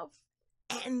yourself,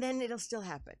 and then it'll still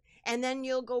happen. And then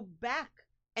you'll go back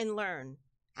and learn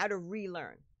how to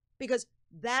relearn. Because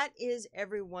that is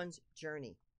everyone's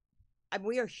journey. I mean,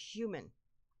 we are human.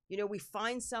 You know, we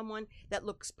find someone that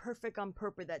looks perfect on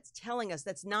purpose, that's telling us,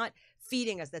 that's not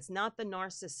feeding us, that's not the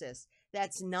narcissist,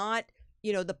 that's not,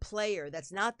 you know, the player,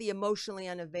 that's not the emotionally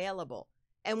unavailable.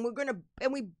 And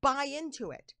we buy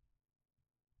into it.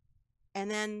 And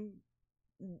then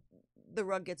the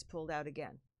rug gets pulled out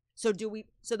again. So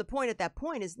the point at that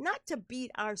point is not to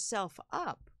beat ourselves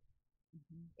up,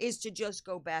 is to just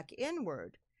go back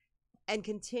inward and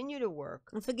continue to work.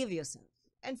 And forgive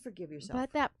yourself.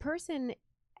 But that person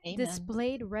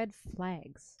displayed red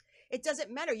flags. It doesn't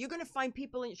matter. You're going to find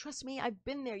people, trust me, I've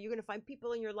been there. You're going to find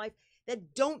people in your life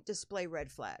that don't display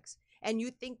red flags. And you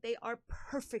think they are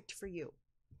perfect for you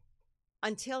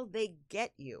until they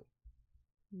get you.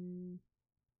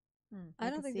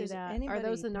 I don't think there's anybody. Are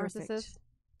those the narcissists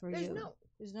for you?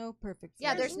 There's no perfect.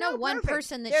 Yeah, there's no one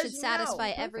person that should satisfy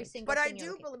every single thing. But I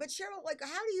do believe, but Cheryl, like, how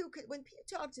do you, when you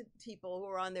talk to people who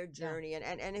are on their journey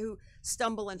and who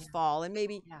stumble and fall, and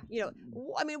maybe, you know,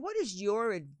 I mean, what is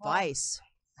your advice?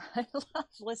 I love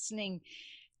listening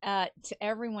to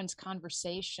everyone's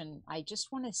conversation. I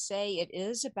just want to say it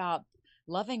is about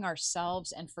loving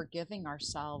ourselves and forgiving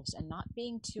ourselves and not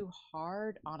being too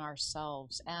hard on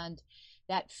ourselves. And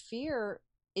that fear,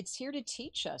 it's here to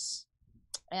teach us.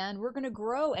 And we're going to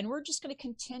grow, and we're just going to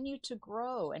continue to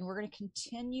grow, and we're going to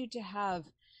continue to have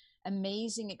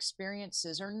amazing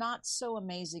experiences or not so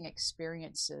amazing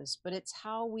experiences, but it's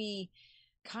how we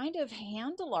kind of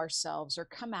handle ourselves or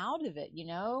come out of it, you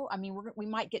know? I mean, we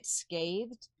might get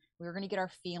scathed, we're going to get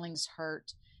our feelings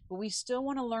hurt, but we still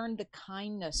want to learn the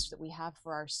kindness that we have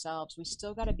for ourselves. We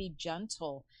still got to be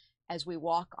gentle as we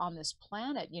walk on this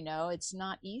planet, you know? It's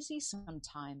not easy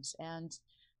sometimes, and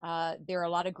there are a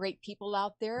lot of great people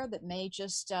out there that may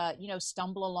just, you know,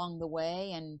 stumble along the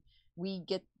way, and we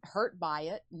get hurt by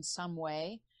it in some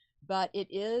way. But it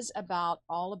is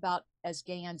all about, as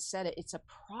Gaye said, it's a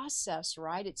process,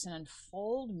 right? It's an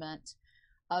unfoldment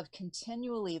of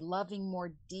continually loving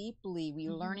more deeply.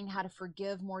 We're learning how to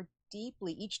forgive more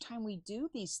deeply. Each time we do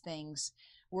these things,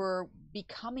 we're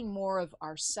becoming more of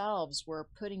ourselves. We're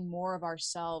putting more of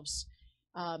ourselves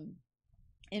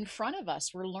in front of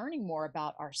us. We're learning more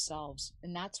about ourselves,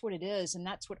 and that's what it is. And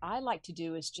that's what I like to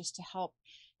do, is just to help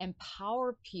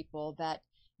empower people that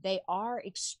they are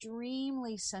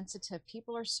extremely sensitive.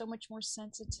 People are so much more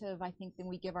sensitive, I think, than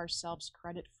we give ourselves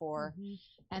credit for.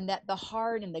 And that the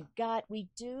heart and the gut, we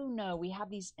do know, we have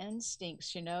these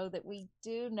instincts, you know, that we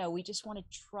do know. We just want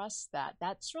to trust that.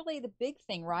 That's really the big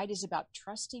thing, right? Is about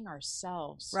trusting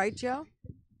ourselves. Right, Joe?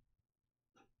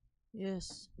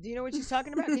 Yes. Do you know what she's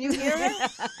talking about? Can you hear her?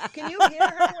 Can you hear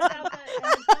her without the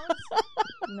headphones?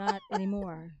 Not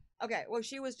anymore. Okay, well,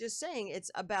 she was just saying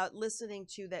it's about listening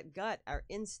to that gut, our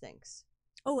instincts.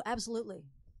 Oh, absolutely.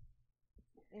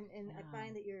 And I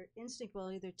find that your instinct will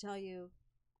either tell you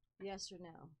yes or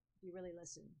no. You really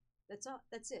listen. That's all.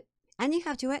 That's it. And you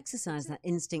have to exercise that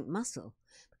instinct muscle,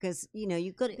 because you know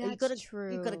you've got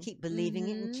to keep believing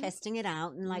it and testing it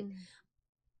out, and like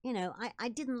you know, I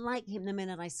didn't like him the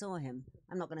minute I saw him.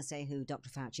 I'm not going to say who, Dr.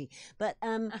 Fauci, but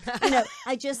you know,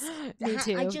 I just Me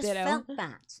too, I just ditto. felt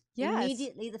that Yes.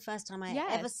 immediately the first time I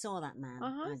Yes. ever saw that man.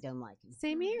 I don't like him.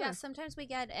 Same here. Yeah, sometimes we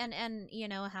get and you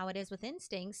know how it is with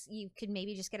instincts. You could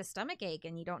maybe just get a stomach ache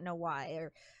and you don't know why,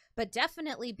 but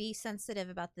definitely be sensitive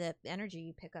about the energy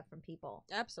you pick up from people.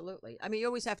 Absolutely. I mean, you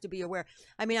always have to be aware.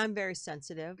 I mean, I'm very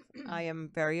sensitive. I am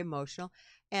very emotional,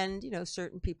 and you know,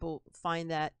 certain people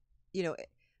find that, you know,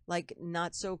 like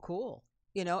not so cool,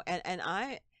 you know, and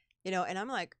I, you know, and I'm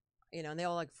like, you know, and they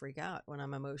all like freak out when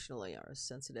I'm emotionally or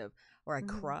sensitive or I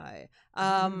cry.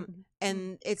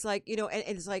 And it's like, you know, and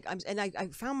it's like I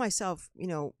found myself, you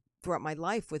know, throughout my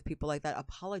life with people like that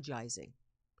apologizing.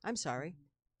 I'm sorry.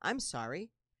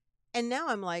 And now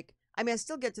I'm like, I mean, I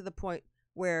still get to the point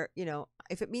where, you know,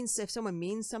 if someone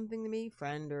means something to me,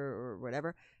 friend or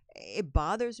whatever, it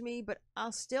bothers me, but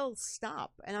I'll still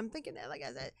stop. And I'm thinking that, like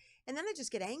I said, and then I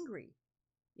just get angry,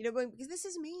 you know, going, because this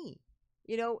is me,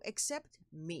 you know, accept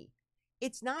me.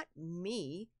 It's not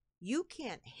me. You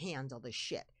can't handle the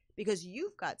shit because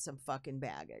you've got some fucking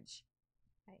baggage,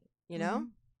 right? You know?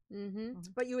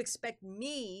 But you expect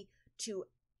me to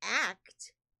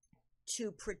act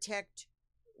to protect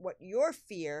what your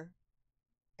fear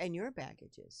and your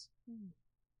baggage is.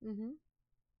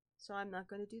 So I'm not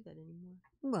going to do that anymore.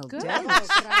 Well, good.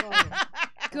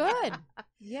 Good.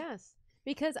 Yes.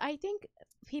 Because I think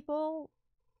people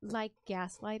like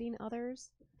gaslighting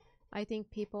others. I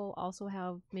think people also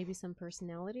have maybe some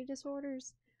personality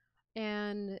disorders.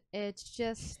 And it's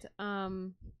just,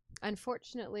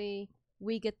 unfortunately,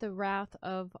 we get the wrath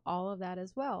of all of that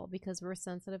as well because we're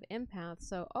sensitive empaths.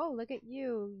 So, oh, look at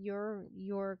you.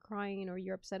 You're crying or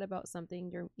you're upset about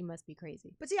something. You must be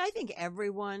crazy. But see, I think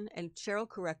everyone, and Cheryl,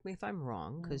 correct me if I'm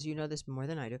wrong, because you know this more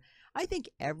than I do. I think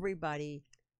everybody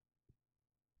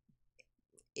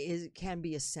can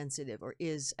be a sensitive or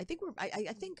is. I think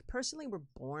I think personally we're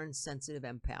born sensitive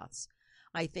empaths.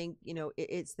 I think, you know,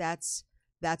 that's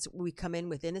we come in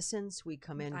with innocence. We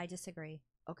come in. I disagree.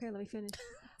 Okay, let me finish.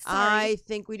 I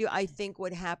think we do. I think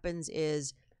what happens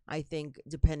is, I think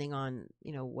depending on,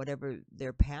 you know, whatever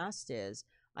their past is,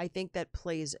 I think that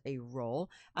plays a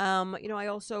role. You know, I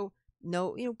also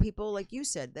know, you know, people like you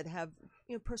said that have,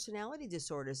 you know, personality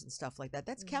disorders and stuff like that.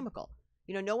 That's chemical.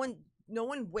 You know, no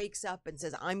one wakes up and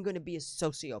says, I'm going to be a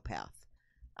sociopath.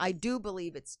 I do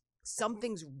believe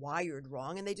something's wired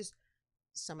wrong, and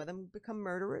some of them become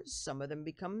murderers, some of them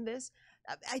become this.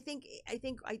 I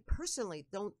personally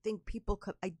don't think people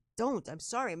I'm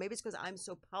sorry, maybe it's because I'm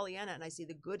so Pollyanna and I see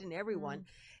the good in everyone,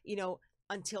 you know,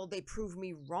 until they prove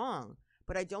me wrong.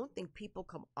 But I don't think people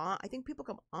come on. I think people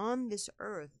come on this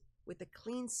earth with a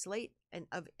clean slate and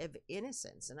of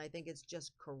innocence, and I think it's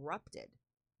just corrupted,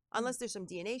 unless there's some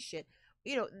DNA shit,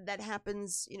 you know, that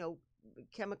happens, you know,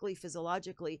 chemically,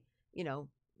 physiologically, you know,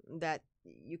 that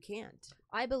you can't.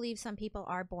 I believe some people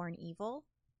are born evil.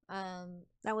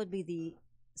 That would be the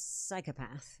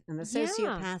psychopath, and the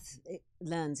sociopath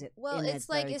learns it. Well, it's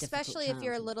like, especially if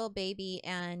you're a little baby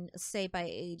and say by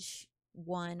age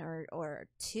 1 or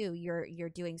 2, you're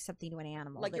doing something to an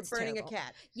animal, like you're burning a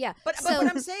cat. Yeah, but what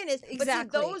I'm saying is, exactly.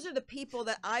 But see, those are the people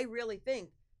that I really think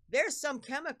there's some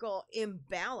chemical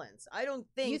imbalance. I don't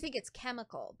think you think it's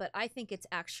chemical, but I think it's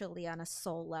actually on a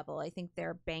soul level. I think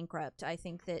they're bankrupt. I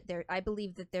think that I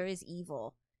believe that there is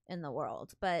evil in the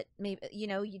world, but maybe, you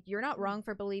know, you're not wrong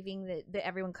for believing that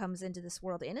everyone comes into this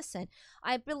world innocent.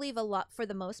 I believe a lot, for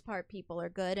the most part, people are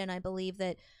good, and I believe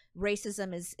that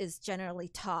racism is generally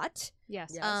taught.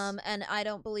 Yes. And I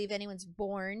don't believe anyone's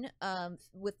born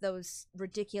with those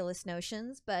ridiculous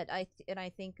notions, but I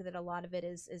think that a lot of it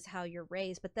is how you're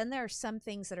raised. But then there are some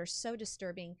things that are so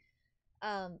disturbing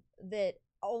that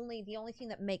the only thing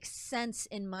that makes sense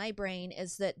in my brain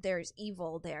is that there's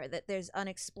evil there, that there's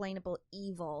unexplainable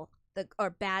evil, or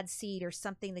bad seed or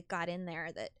something that got in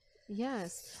there that.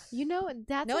 Yes. You know,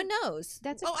 that's no one knows.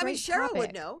 That's a I mean, Cheryl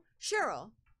would know.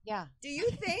 Cheryl. Yeah. Do you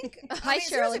think? Hi,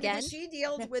 Cheryl again. She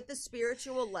deals with the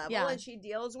spiritual level, and she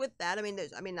deals with that. I mean,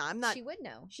 I'm not. She would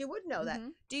know. She would know that.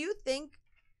 Do you think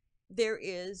there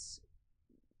is,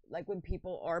 like, when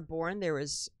people are born, there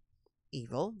is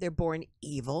evil? They're born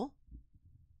evil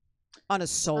on a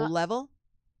soul level.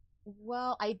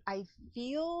 Well, I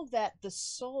feel that the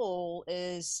soul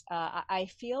is. I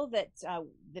feel that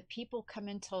that people come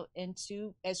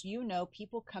into, as you know,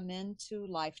 people come into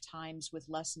lifetimes with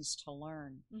lessons to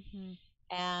learn,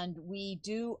 and we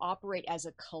do operate as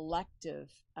a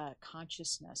collective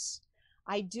consciousness.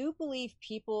 I do believe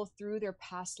people, through their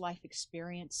past life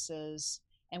experiences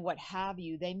and what have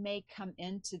you, they may come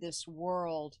into this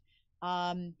world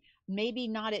maybe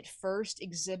not at first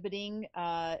exhibiting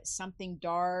something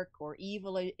dark or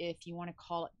evil, if you want to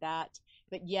call it that.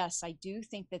 But yes, I do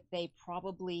think that they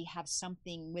probably have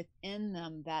something within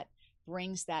them that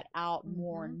brings that out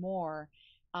more and more.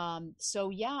 So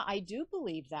yeah, I do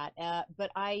believe that.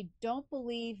 But I don't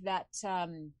believe that,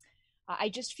 I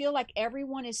just feel like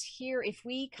everyone is here. If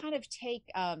we kind of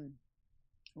take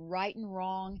right and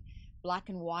wrong, black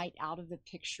and white out of the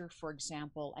picture, for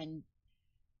example, and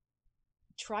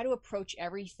try to approach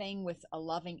everything with a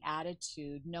loving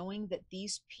attitude, knowing that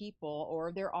these people,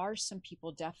 or there are some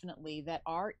people definitely that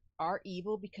are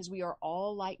evil, because we are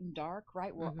all light and dark,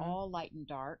 right? We're all light and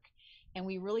dark, and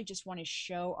we really just want to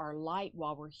show our light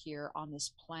while we're here on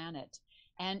this planet.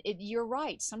 And you're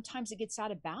right, sometimes it gets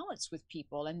out of balance with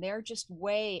people, and they're just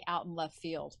way out in left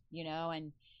field, you know,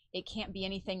 and it can't be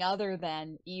anything other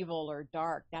than evil or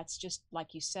dark. That's just,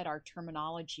 like you said, our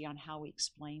terminology on how we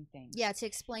explain things. Yeah, to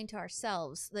explain to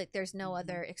ourselves. Like, there's no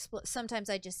other sometimes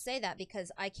I just say that because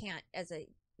I can't, as a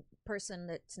person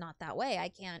that's not that way, I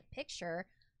can't picture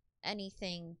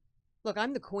anything. Look,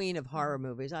 I'm the queen of horror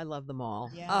movies. I love them all.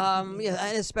 Yeah,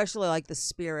 and especially like the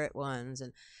spirit ones.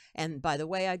 And by the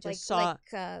way, I just saw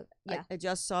I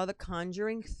just saw The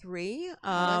Conjuring 3.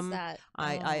 How was that?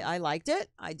 I liked it.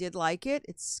 I did like it.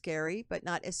 It's scary, but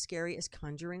not as scary as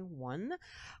Conjuring 1.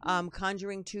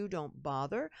 Conjuring 2, don't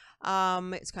bother.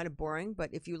 It's kind of boring,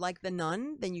 but if you like The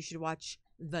Nun, then you should watch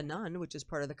The Nun, which is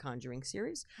part of the Conjuring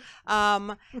series.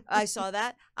 I saw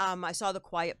that. I saw The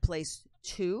Quiet Place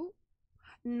 2.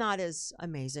 Not as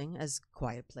amazing as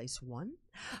Quiet Place 1.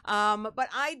 But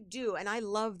I do, and I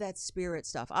love that spirit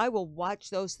stuff. I will watch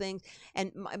those things.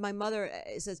 And my mother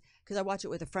says, because I watch it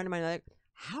with a friend of mine, like,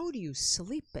 how do you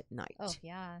sleep at night? Oh,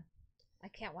 yeah. I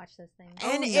can't watch those things.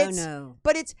 And no.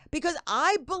 But it's because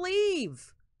I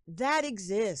believe that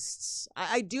exists.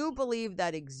 I do believe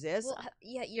that exists. Well,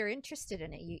 yeah, you're interested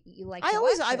in it. You like I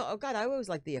always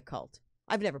like the occult.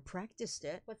 I've never practiced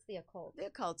it. What's the occult? The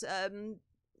occult.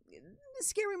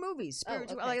 Scary movies,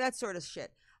 spiritual, like that sort of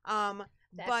shit.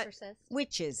 But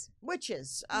witches,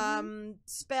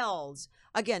 spells.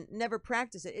 Again, never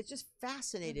practice it. It just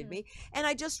fascinated me, and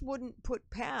I just wouldn't put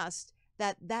past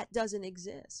that doesn't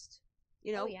exist.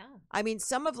 You know? Oh, yeah. I mean,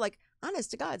 some of, like, honest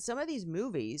to God, some of these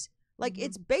movies, like,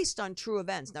 it's based on true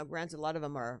events. Now, granted, a lot of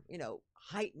them are, you know,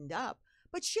 heightened up.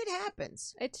 But shit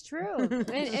happens. It's true.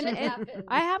 and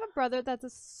I have a brother that's a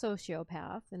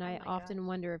sociopath, and I often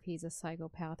wonder if he's a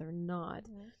psychopath or not.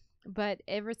 But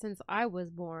ever since I was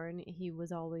born, he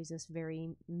was always just very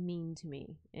mean to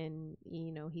me. And,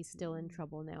 you know, he's still in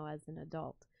trouble now as an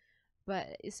adult.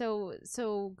 But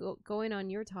going on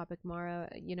your topic, Mara,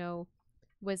 you know,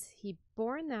 was he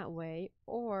born that way,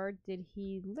 or did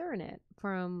he learn it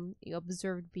from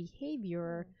observed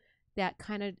behavior? That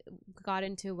kind of got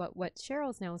into what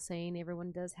Cheryl's now saying.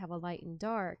 Everyone does have a light and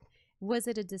dark. Was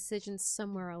it a decision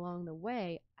somewhere along the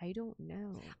way? I don't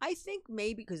know. I think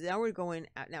maybe because now we're going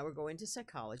to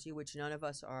psychology, which none of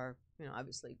us are, you know,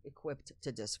 obviously equipped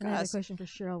to discuss. I have a question for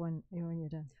Cheryl when you're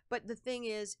done. But the thing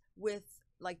is, with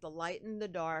like the light and the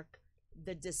dark,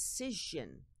 the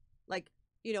decision, like,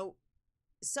 you know,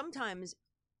 sometimes,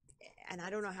 and I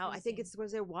don't know how. I think it's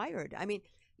because they're wired. I mean,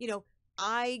 you know.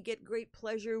 I get great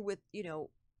pleasure with, you know,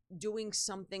 doing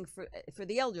something for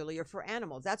the elderly or for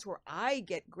animals. That's where I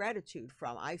get gratitude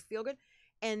from. I feel good.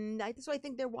 And that's why I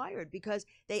think they're wired, because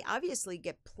they obviously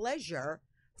get pleasure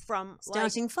from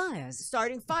starting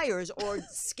fires or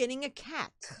skinning a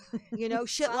cat, you know,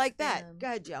 shit like that. Go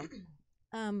ahead, Joe.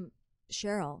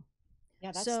 Cheryl.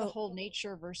 Yeah, that's the whole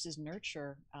nature versus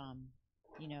nurture,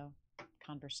 you know,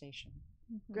 conversation.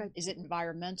 Good. Is it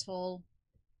environmental?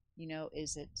 You know,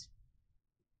 is it,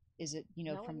 you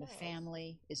know, from the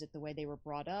family? Is it the way they were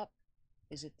brought up?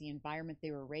 Is it the environment they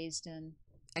were raised in?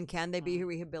 And can they be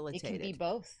rehabilitated? It can be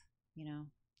both, you know.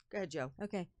 Go ahead, Joe.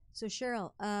 Okay. So,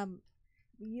 Cheryl,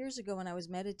 years ago when I was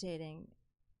meditating,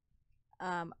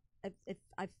 I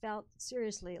felt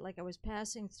seriously like I was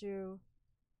passing through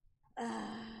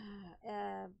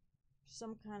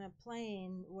some kind of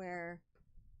plane where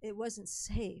it wasn't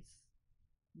safe.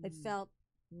 It felt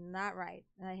not right,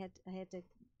 and I had to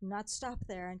not stop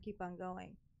there and keep on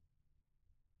going.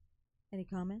 Any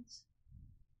comments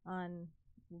on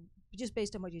just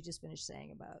based on what you just finished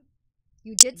saying about?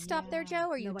 You did stop there, Joe,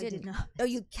 or you no, didn't? I did not. Oh,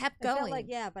 you kept going. I felt like,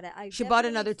 but she bought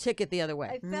another ticket the other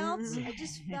way. I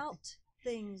just felt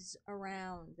things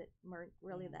around that weren't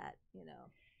really that, you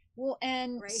know. Well,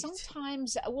 and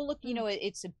sometimes, well, look, you know,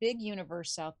 it's a big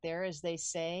universe out there, as they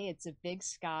say. It's a big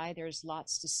sky. There's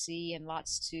lots to see and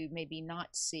lots to maybe not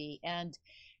see. And,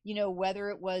 you know, whether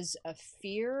it was a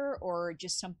fear or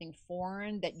just something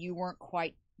foreign that you weren't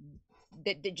quite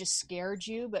that just scared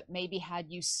you, but maybe had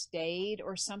you stayed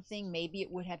or something, maybe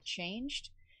it would have changed,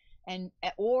 and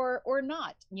or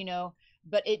not, you know.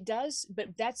 But it does, but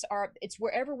it's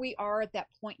wherever we are at that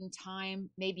point in time,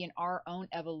 maybe in our own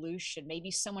evolution. Maybe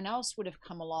someone else would have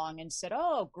come along and said,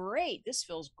 oh great, this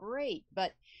feels great.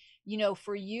 But you know,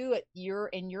 for you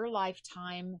in your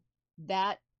lifetime,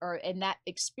 that, or in that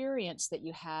experience that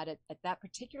you had at that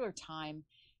particular time,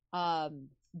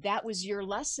 that was your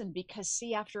lesson. Because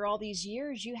see, after all these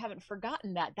years, you haven't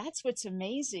forgotten that. That's what's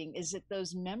amazing, is that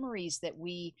those memories that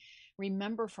we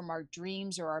remember from our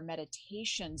dreams or our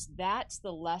meditations, that's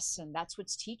the lesson. That's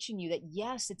what's teaching you that,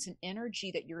 yes, it's an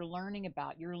energy that you're learning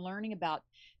about. You're learning about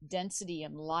density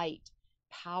and light,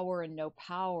 power and no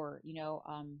power, you know,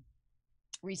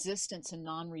 resistance and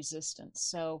non-resistance.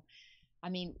 So, I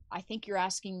mean, I think you're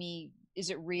asking me, is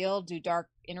it real? Do dark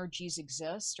energies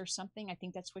exist or something? I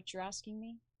think that's what you're asking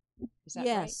me. Is that right?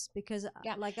 Yes, because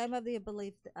like I'm of the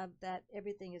belief that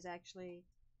everything is actually,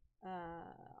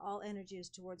 all energy is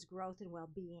towards growth and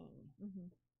well-being.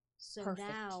 So Perfect.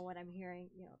 Now when I'm hearing,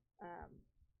 you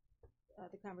know,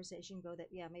 the conversation go that,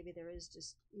 yeah, maybe there is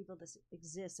just evil that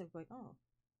exists, I'm going, oh,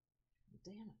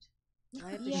 damn it.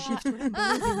 I have to shift what I'm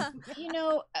believing. You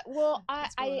know, well,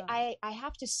 I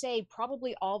have to say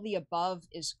probably all the above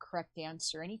is correct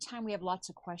answer. Anytime we have lots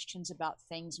of questions about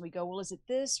things, we go, well, is it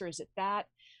this or is it that?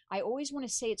 I always want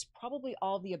to say it's probably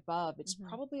all the above. It's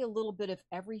probably a little bit of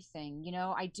everything. You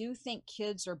know, I do think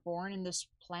kids are born in this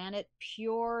planet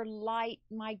pure light.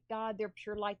 My God, they're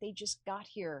pure light. They just got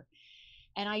here.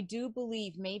 And I do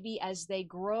believe maybe as they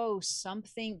grow,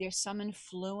 there's some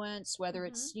influence, whether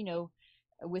it's, you know,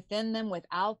 within them,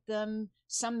 without them,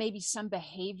 maybe some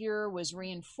behavior was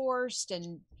reinforced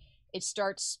and it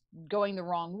starts going the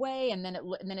wrong way, and then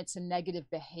it's a negative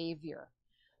behavior.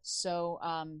 So,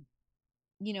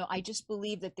 you know, I just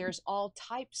believe that there's all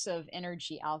types of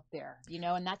energy out there, you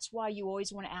know, and that's why you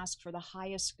always want to ask for the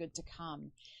highest good to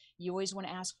come. You always want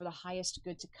to ask for the highest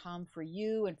good to come for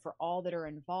you and for all that are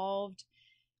involved.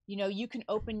 You know, you can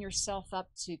open yourself up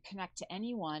to connect to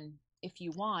anyone if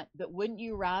you want, but wouldn't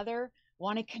you rather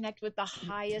want to connect with the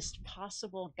highest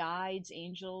possible guides,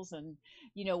 angels, and,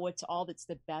 you know, that's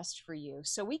the best for you?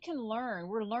 So we can learn.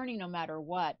 We're learning no matter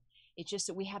what. It's just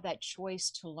that we have that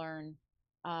choice to learn.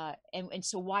 And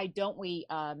so why don't we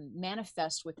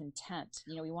manifest with intent?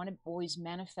 You know, we want to always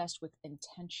manifest with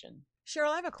intention. Cheryl,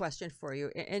 I have a question for you.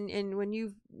 And when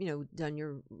you've, you know, done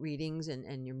your readings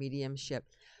and your mediumship,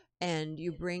 and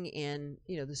you bring in,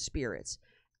 you know, the spirits,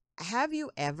 have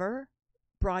you ever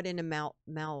brought in a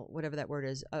whatever that word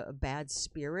is, a bad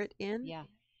spirit in? Yeah.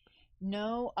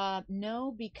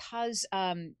 No, because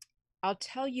I'll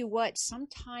tell you what,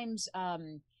 sometimes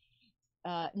no,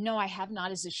 I have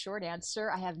not, is a short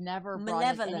answer. I have never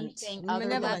brought in anything other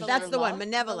than that's the one.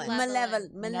 Malevolent.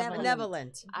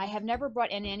 I have never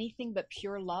brought in anything but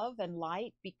pure love and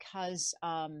light, because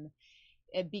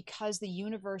the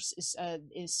universe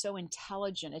is so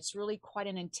intelligent. It's really quite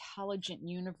an intelligent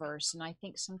universe, and I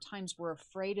think sometimes we're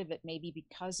afraid of it, maybe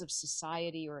because of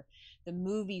society or the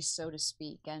movies, so to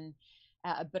speak. And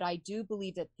but I do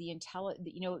believe that you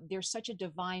know, there's such a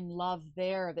divine love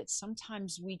there that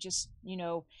sometimes we just, you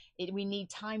know, we need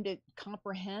time to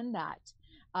comprehend that.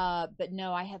 But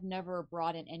no, I have never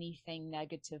brought in anything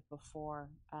negative before.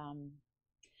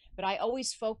 But I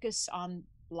always focus on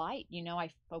light. You know,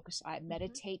 I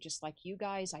meditate just like you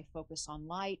guys. I focus on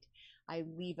light. I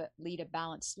lead a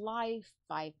balanced life.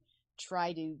 I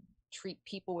try to treat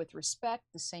people with respect,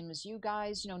 the same as you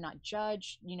guys, you know, not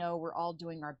judge. You know, we're all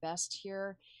doing our best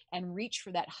here, and reach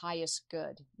for that highest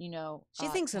good, you know. She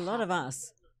thinks a lot of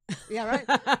us. Yeah, right.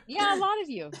 Yeah, a lot of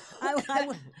you. I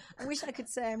wish I could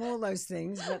say I'm all those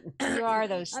things, but you are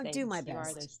those things. I do my best. You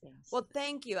are those things. Well,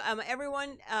 thank you.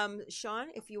 Everyone, Sean,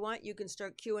 if you want, you can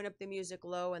start queuing up the music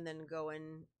low and then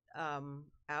going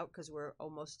out, because we're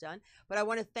almost done. But I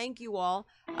want to thank you all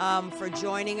for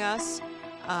joining us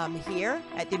here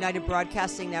at the United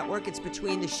Broadcasting Network. It's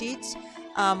Between the Sheets.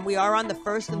 We are on the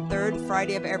first and third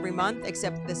Friday of every month,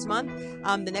 except this month.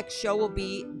 The next show will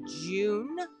be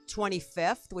June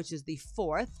 25th, which is the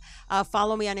 4th.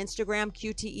 Follow me on Instagram,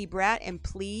 QTEBrat, and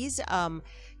please,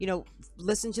 you know,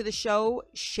 listen to the show,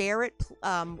 share it.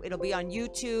 It'll be on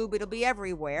YouTube. It'll be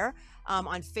everywhere.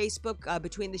 On Facebook,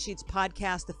 Between the Sheets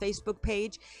Podcast, the Facebook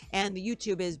page, and the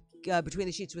YouTube is Between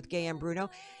the Sheets with Gaye and Bruno.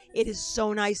 It is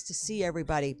so nice to see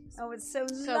everybody. Oh, it's so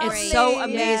lovely. It's so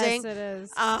amazing. Yes, it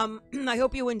is. I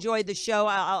hope you enjoyed the show.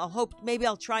 I'll hope maybe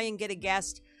I'll try and get a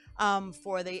guest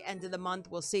for the end of the month.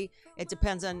 We'll see. It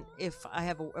depends on if I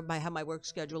have how my work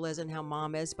schedule is and how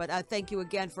Mom is. But thank you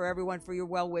again for everyone for your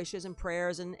well wishes and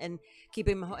prayers and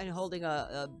keeping and holding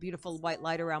a beautiful white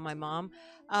light around my mom.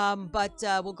 But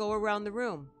we'll go around the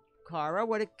room. Cara,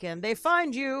 what can they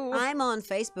find you? I'm on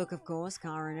Facebook, of course.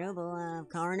 Cara Noble.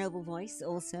 Cara Noble Voice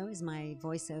also is my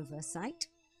voiceover site.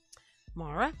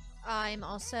 Mara? I'm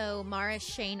also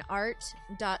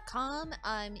marashaneart.com.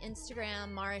 I'm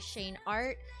Instagram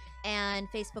marashaneart and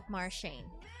Facebook Mara Shane.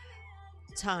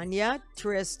 Tanya,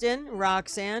 Tristan,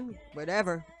 Roxanne,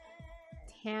 whatever.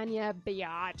 Tanya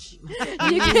Biatch.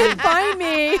 You can find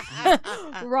me,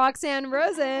 Roxanne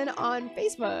Rosen, on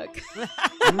Facebook.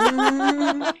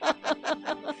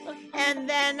 And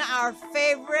then our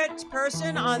favorite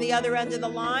person on the other end of the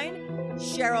line,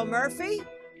 Cheryl Murphy.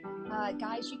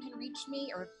 Guys, you can reach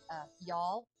me, or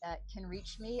y'all can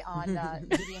reach me on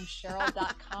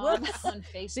mediumcheryl.com on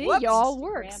Facebook, See, y'all Instagram,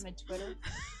 works. and Twitter.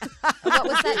 What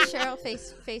was that, Cheryl?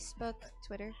 Facebook,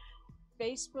 Twitter?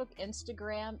 Facebook,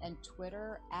 Instagram, and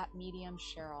Twitter at Medium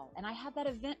Cheryl. And I have that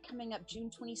event coming up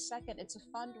June 22nd. It's a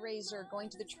fundraiser going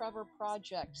to the Trevor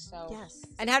Project. So yes.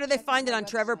 And how do they find it on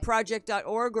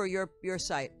trevorproject.org or your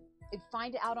site?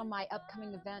 Find it out on my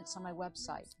upcoming events on my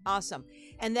website. Awesome.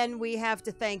 And then we have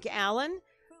to thank Alan,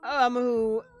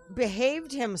 who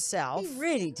behaved himself. He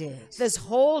really did. This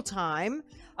whole time.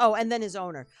 Oh, and then his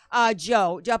owner,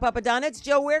 Joe Papadonitz.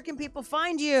 Joe, where can people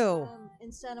find you?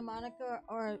 In Santa Monica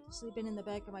or sleeping in the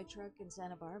back of my truck in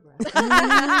Santa Barbara.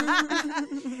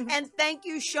 And thank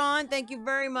you, Sean. Thank you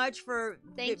very much for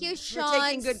taking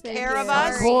good care of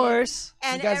us. Of course.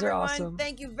 And you guys everyone, are awesome.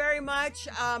 Thank you very much.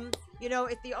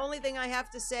 If the only thing I have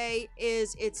to say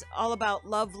is it's all about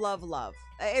love, love, love.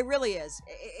 It really is.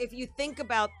 If you think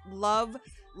about love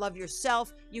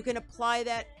yourself, you can apply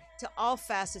that to all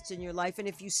facets in your life. And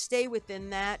if you stay within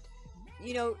that,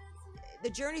 the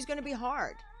journey's going to be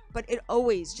hard. But it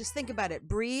always, just think about it,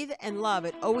 breathe and love.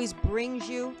 It always brings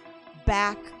you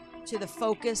back to the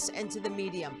focus and to the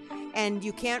medium. And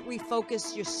you can't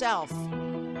refocus yourself.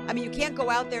 I mean, you can't go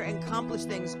out there and accomplish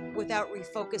things without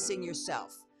refocusing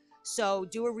yourself. So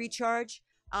do a recharge.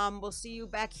 We'll see you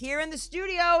back here in the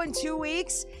studio in 2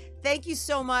 weeks. Thank you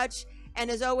so much. And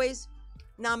as always,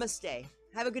 namaste.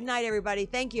 Have a good night, everybody.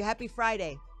 Thank you. Happy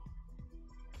Friday.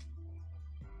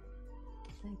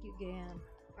 Thank you, Gan.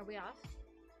 Are we off?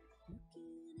 Looking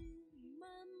in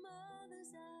my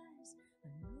mother's eyes, I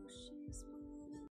know she's moved.